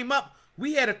about.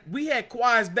 We had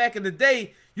choirs back in the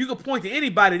day. You could point to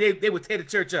anybody, they would tear the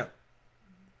church up.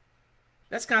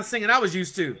 That's the kind of singing I was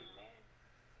used to.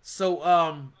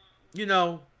 So you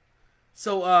know,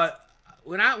 so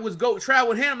when I was travel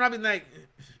with him, I'd be like,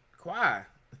 choir.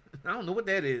 I don't know what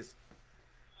that is.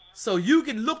 So you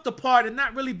can look the part and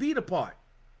not really be the part.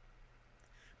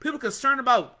 People concerned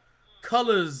about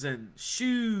colors and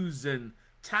shoes and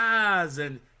ties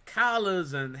and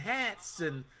collars and hats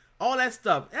and all that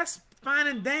stuff. That's fine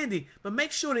and dandy, but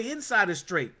make sure the inside is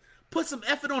straight. Put some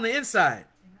effort on the inside.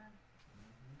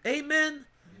 Amen. Amen.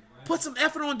 Put some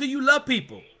effort on, do you love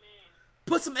people?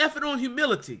 Put some effort on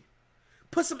humility.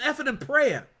 Put some effort in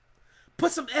prayer.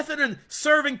 Put some effort in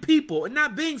serving people and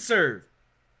not being served.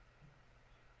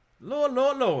 Lord,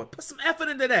 Lord, Lord. Put some effort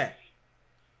into that.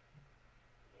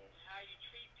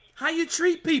 How you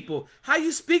treat people. How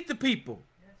you speak to people.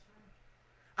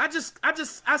 I've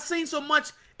seen so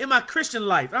much in my Christian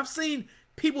life. I've seen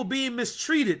people being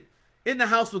mistreated in the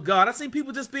house with God. I've seen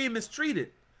people just being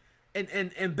mistreated.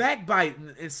 and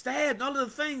backbiting and stab and all of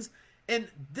the things. And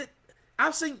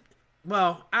I've seen.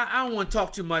 Well, I don't want to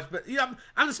talk too much, but you know,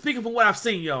 I'm just speaking from what I've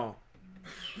seen, y'all.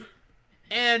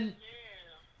 And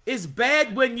it's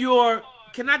bad when you're.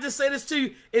 Can I just say this to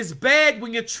you? It's bad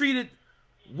when you're treated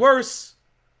worse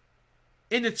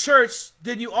in the church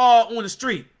than you are on the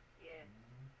street. Yeah.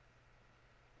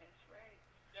 That's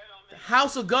right. The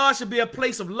house of God should be a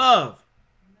place of love,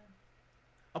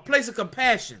 a place of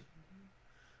compassion.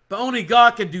 But only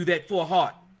God can do that for a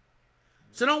heart.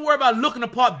 So don't worry about looking the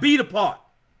part, be the part.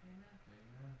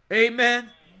 Amen.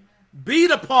 Be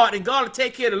the part and God will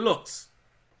take care of the looks.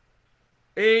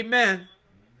 Amen.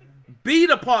 Be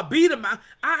the part, be the man.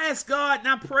 I asked God and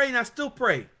I pray and I still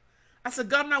pray. I said,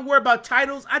 God, I'm not worried about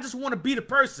titles. I just want to be the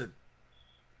person.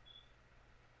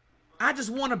 I just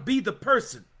want to be the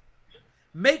person.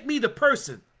 Make me the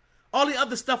person. All the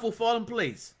other stuff will fall in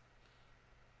place.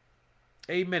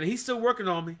 Amen. And he's still working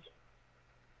on me.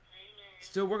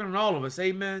 Still working on all of us.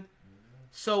 Amen.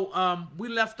 So we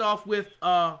left off with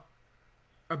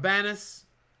Urbanus.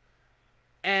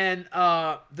 And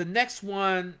the next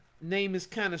one name is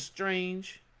kind of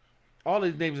strange. All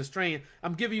these names are strange.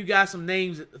 I'm giving you guys some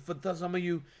names for some of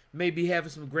you maybe having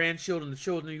some grandchildren, the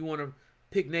children you want to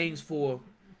pick names for.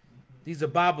 These are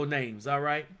Bible names, all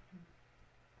right?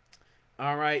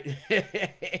 All right.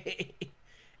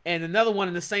 And another one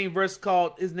in the same verse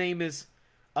called, his name is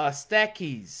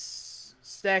Stachys.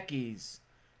 Stachys,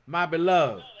 my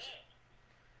beloved.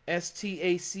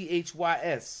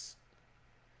 Stachys.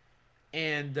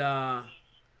 And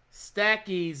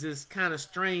Stachys is kind of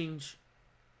strange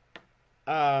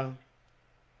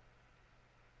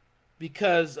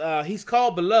because he's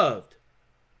called beloved.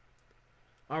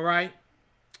 All right?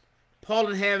 Paul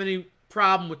didn't have any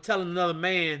problem with telling another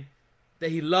man that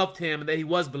he loved him and that he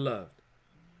was beloved.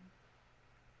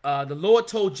 The Lord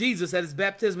told Jesus at his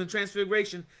baptism and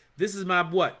transfiguration, this is my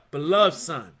what? Beloved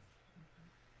son.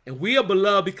 And we are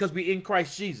beloved because we in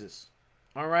Christ Jesus.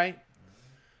 All right?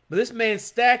 But this man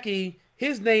Stachys,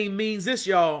 his name means this,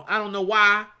 y'all. I don't know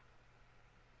why.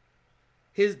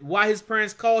 Why his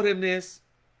parents called him this.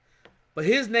 But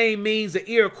his name means the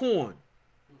ear of corn.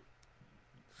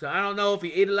 So I don't know if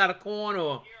he ate a lot of corn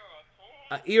or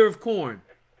an ear of corn.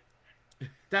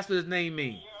 That's what his name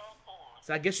means.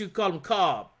 So I guess you could call him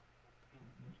Cobb.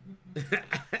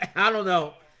 I don't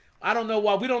know. I don't know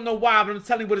why. We don't know why, but I'm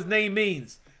telling you what his name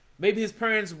means. Maybe his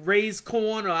parents raised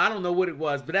corn, or I don't know what it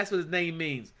was, but that's what his name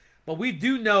means. But we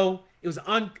do know it's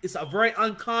a very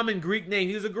uncommon Greek name.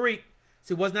 He was a Greek,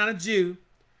 so he was not a Jew,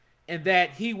 and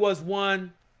that he was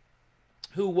one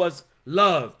who was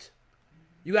loved.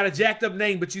 You got a jacked up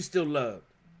name, but you still loved.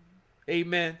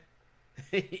 Amen.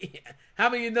 How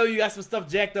many of you know you got some stuff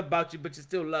jacked up about you, but you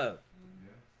still loved?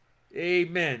 Yeah.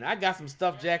 Amen. I got some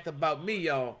stuff jacked up about me,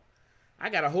 y'all. I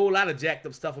got a whole lot of jacked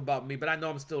up stuff about me, but I know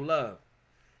I'm still loved.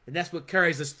 And that's what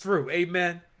carries us through. Amen.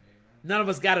 Amen. None of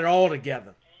us got it all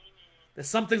together. There's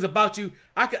some things about you.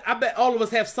 I bet all of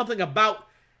us have something about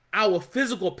our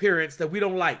physical appearance that we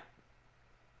don't like.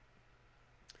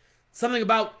 Something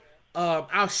about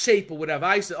our shape or whatever.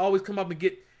 I used to always come up and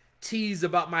get teased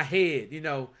about my head. You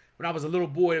know, when I was a little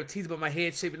boy, they would tease about my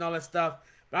head shape and all that stuff.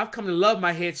 But I've come to love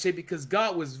my head shape because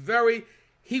God was very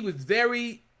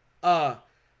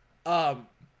I'm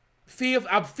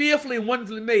fearfully and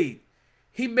wonderfully made.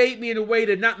 He made me in a way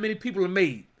that not many people are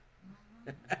made.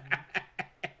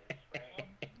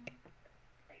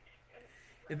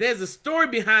 And there's a story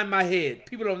behind my head.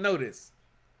 People don't know this.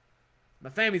 My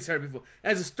family's heard before.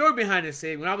 There's a story behind this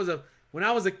head. When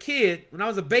I was a kid, when I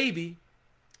was a baby,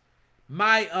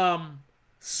 my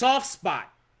soft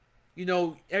spot, you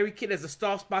know, every kid has a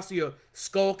soft spot so your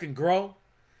skull can grow.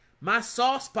 My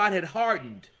soft spot had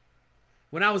hardened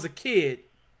when I was a kid.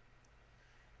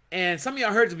 And some of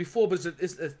y'all heard this before, but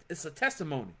it's a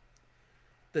testimony.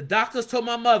 The doctors told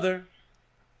my mother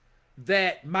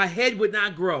that my head would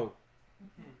not grow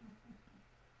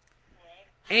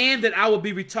and that I would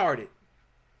be retarded.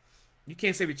 You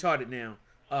can't say retarded now.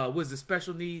 What is it,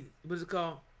 special needs? What is it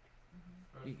called?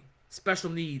 Special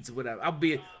needs or whatever. I'll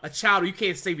be a child. You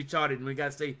can't say retarded when you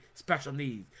got to say special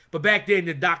needs. But back then,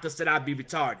 the doctor said I'd be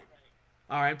retarded.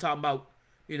 All right, I'm talking about,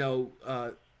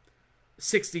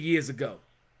 60 years ago.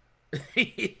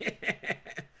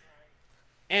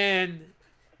 And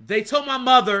they told my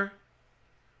mother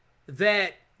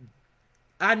that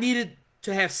I needed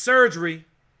to have surgery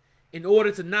in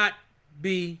order to not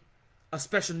be a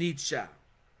special needs child.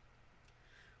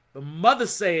 But mother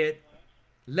said,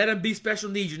 let him be special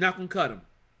needs. You're not going to cut him.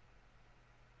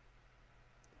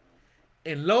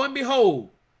 And lo and behold,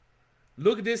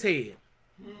 look at this head.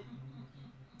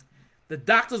 The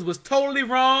doctors was totally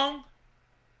wrong.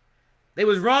 They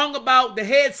was wrong about the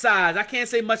head size. I can't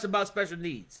say much about special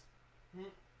needs.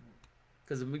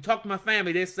 Because when we talk to my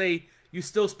family, they say, you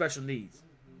still special needs.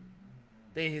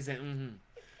 Then he said,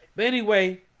 But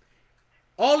anyway,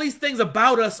 all these things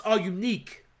about us are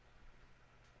unique.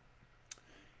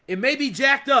 It may be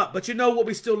jacked up, but you know what?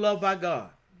 We still love by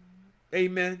God.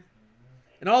 Amen.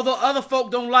 And although other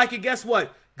folk don't like it, guess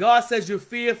what? God says you're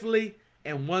fearfully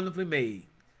and wonderfully made.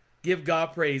 Give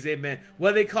God praise. Amen.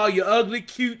 Whether they call you ugly,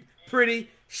 cute,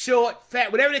 pretty, short,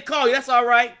 fat, whatever they call you, that's all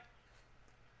right.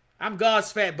 I'm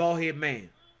God's fat, bald-headed man.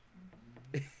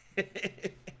 And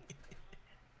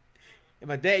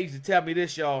my dad used to tell me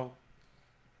this, y'all.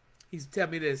 He used to tell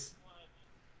me this.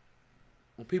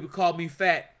 When people called me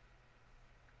fat,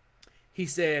 he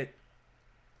said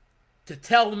to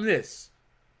tell them this,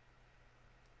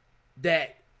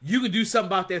 that you can do something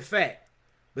about that fat,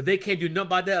 but they can't do nothing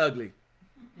about that ugly.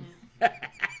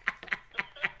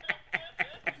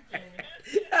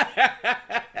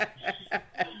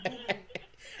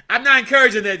 I'm not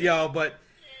encouraging that, y'all, but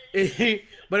it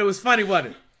was funny,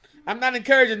 wasn't it? I'm not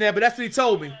encouraging that, but that's what he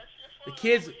told me. The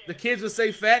kids would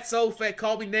say fat, so fat,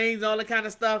 call me names, all that kind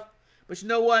of stuff. But you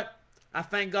know what? I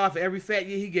thank God for every fat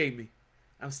year he gave me.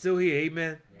 I'm still here.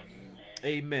 Amen.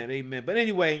 Amen. Amen. But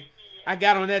anyway, I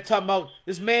got on that talking about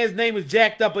this man's name was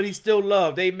jacked up, but he's still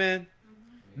loved. Amen.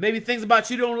 Maybe things about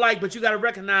you don't like, but you got to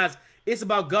recognize it's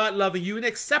about God loving you and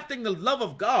accepting the love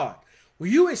of God.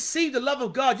 When you receive the love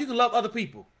of God, you can love other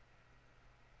people.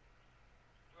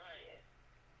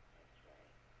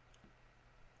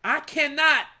 I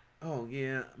cannot. Oh,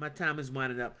 yeah, my time is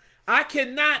winding up. I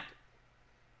cannot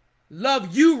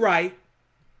love you right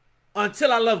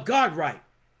until I love God right.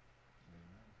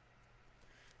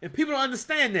 And people don't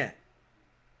understand that.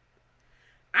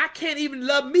 I can't even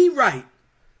love me right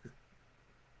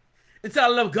until I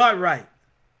love God right.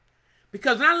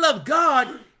 Because when I love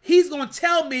God, he's going to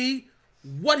tell me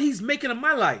what he's making of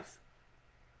my life.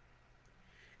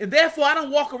 And therefore, I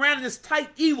don't walk around in this tight,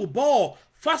 evil ball,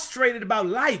 frustrated about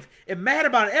life and mad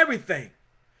about everything.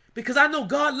 Because I know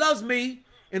God loves me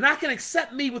and I can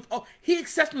accept me with all, he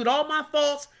accepts me with all my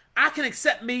faults. I can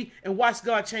accept me and watch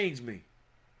God change me.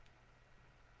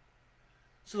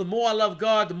 So the more I love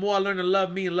God, the more I learn to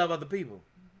love me and love other people.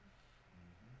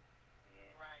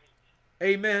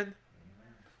 Amen.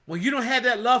 When you don't have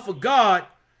that love for God,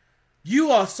 we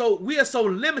are so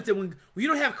limited. When you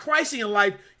don't have Christ in your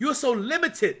life, you're so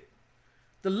limited.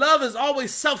 The love is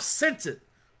always self-centered.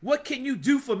 What can you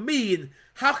do for me and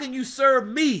how can you serve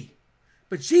me?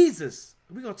 But Jesus,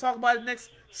 we're going to talk about it next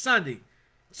Sunday.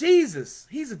 Jesus,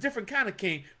 he's a different kind of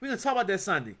king. We're going to talk about that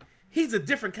Sunday. He's a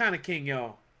different kind of king,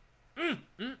 y'all.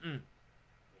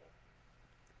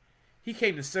 He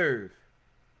came to serve,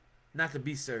 not to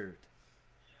be served.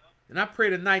 And I pray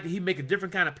tonight that he make a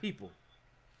different kind of people.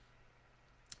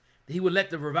 That he would let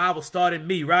the revival start in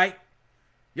me, right?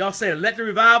 Y'all say, let the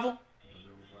revival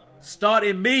start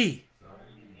in me.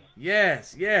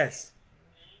 Yes, yes.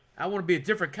 I want to be a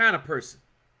different kind of person.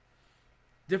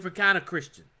 Different kind of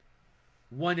Christian.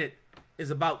 One that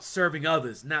is about serving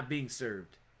others, not being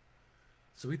served.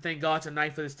 So we thank God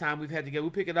tonight for this time we've had together.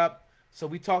 We'll pick it up. So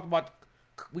we talked about,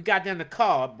 we got down the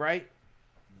carb, right?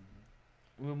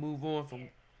 We'll move on from,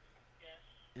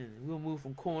 and we'll move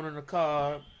from corn on the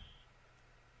carb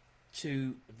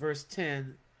to verse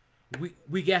 10.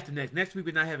 Week after next. Next week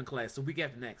we're not having class, so week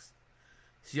after next.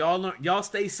 So y'all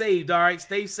stay saved, all right?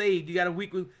 Stay saved. You got a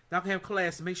week we're not gonna have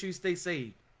class, so make sure you stay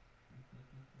saved.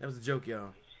 That was a joke,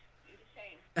 y'all.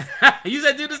 You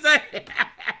said do the same.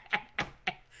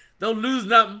 Don't lose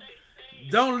nothing.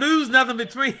 Don't lose nothing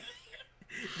between.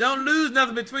 Don't lose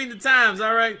nothing between the times,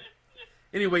 all right?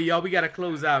 Anyway, y'all, we got to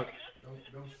close out.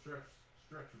 Don't stretch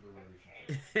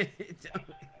the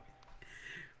relationship.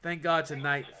 Thank God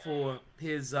tonight for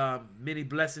his many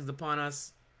blessings upon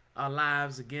us, our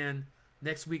lives. Again,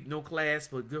 next week, no class,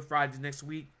 but Good Friday next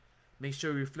week. Make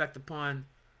sure we reflect upon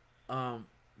the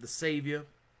Savior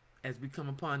as we come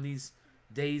upon these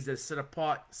days that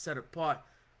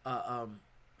are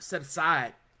set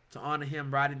aside to honor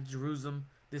him right in Jerusalem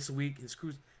this week.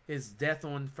 His death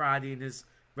on Friday and his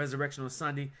resurrection on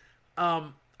Sunday.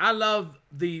 I love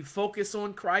the focus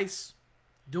on Christ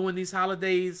during these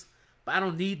holidays, but I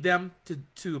don't need them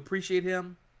to appreciate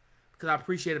him because I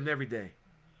appreciate him every day.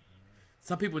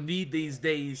 Some people need these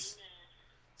days.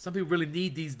 Some people really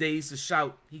need these days to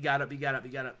shout, he got up, he got up,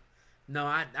 he got up. No,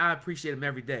 I appreciate him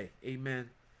every day. Amen.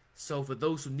 So for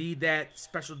those who need that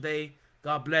special day,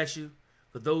 God bless you.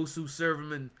 For those who serve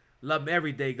him and love him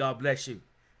every day, God bless you.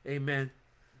 Amen.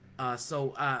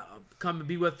 So come and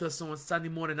be with us on Sunday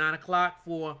morning, 9 o'clock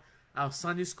for our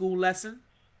Sunday school lesson.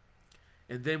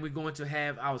 And then we're going to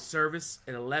have our service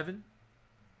at 11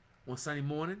 on Sunday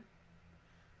morning.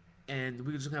 And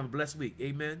we're just going to have a blessed week.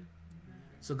 Amen.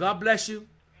 So God bless you.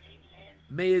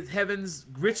 May heaven's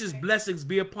richest blessings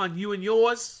be upon you and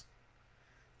yours.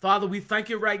 Father, we thank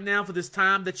you right now for this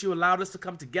time that you allowed us to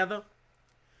come together.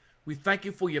 We thank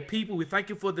you for your people. We thank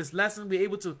you for this lesson. We're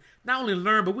able to not only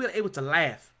learn, but we're able to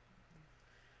laugh.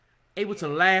 Able to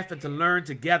laugh and to learn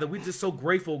together. We're just so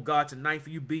grateful, God, tonight for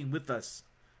you being with us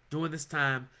during this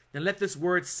time. And let this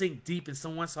word sink deep in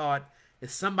someone's heart, that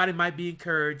somebody might be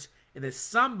encouraged and that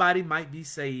somebody might be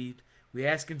saved. We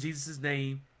ask in Jesus'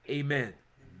 name, amen.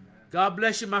 God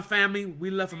bless you, my family. We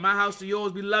love from my house to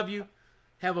yours. We love you.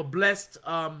 Have a blessed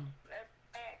Palm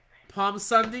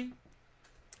Sunday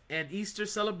and Easter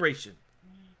celebration.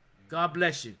 God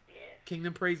bless you.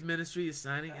 Kingdom Praise Ministry is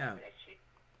signing out.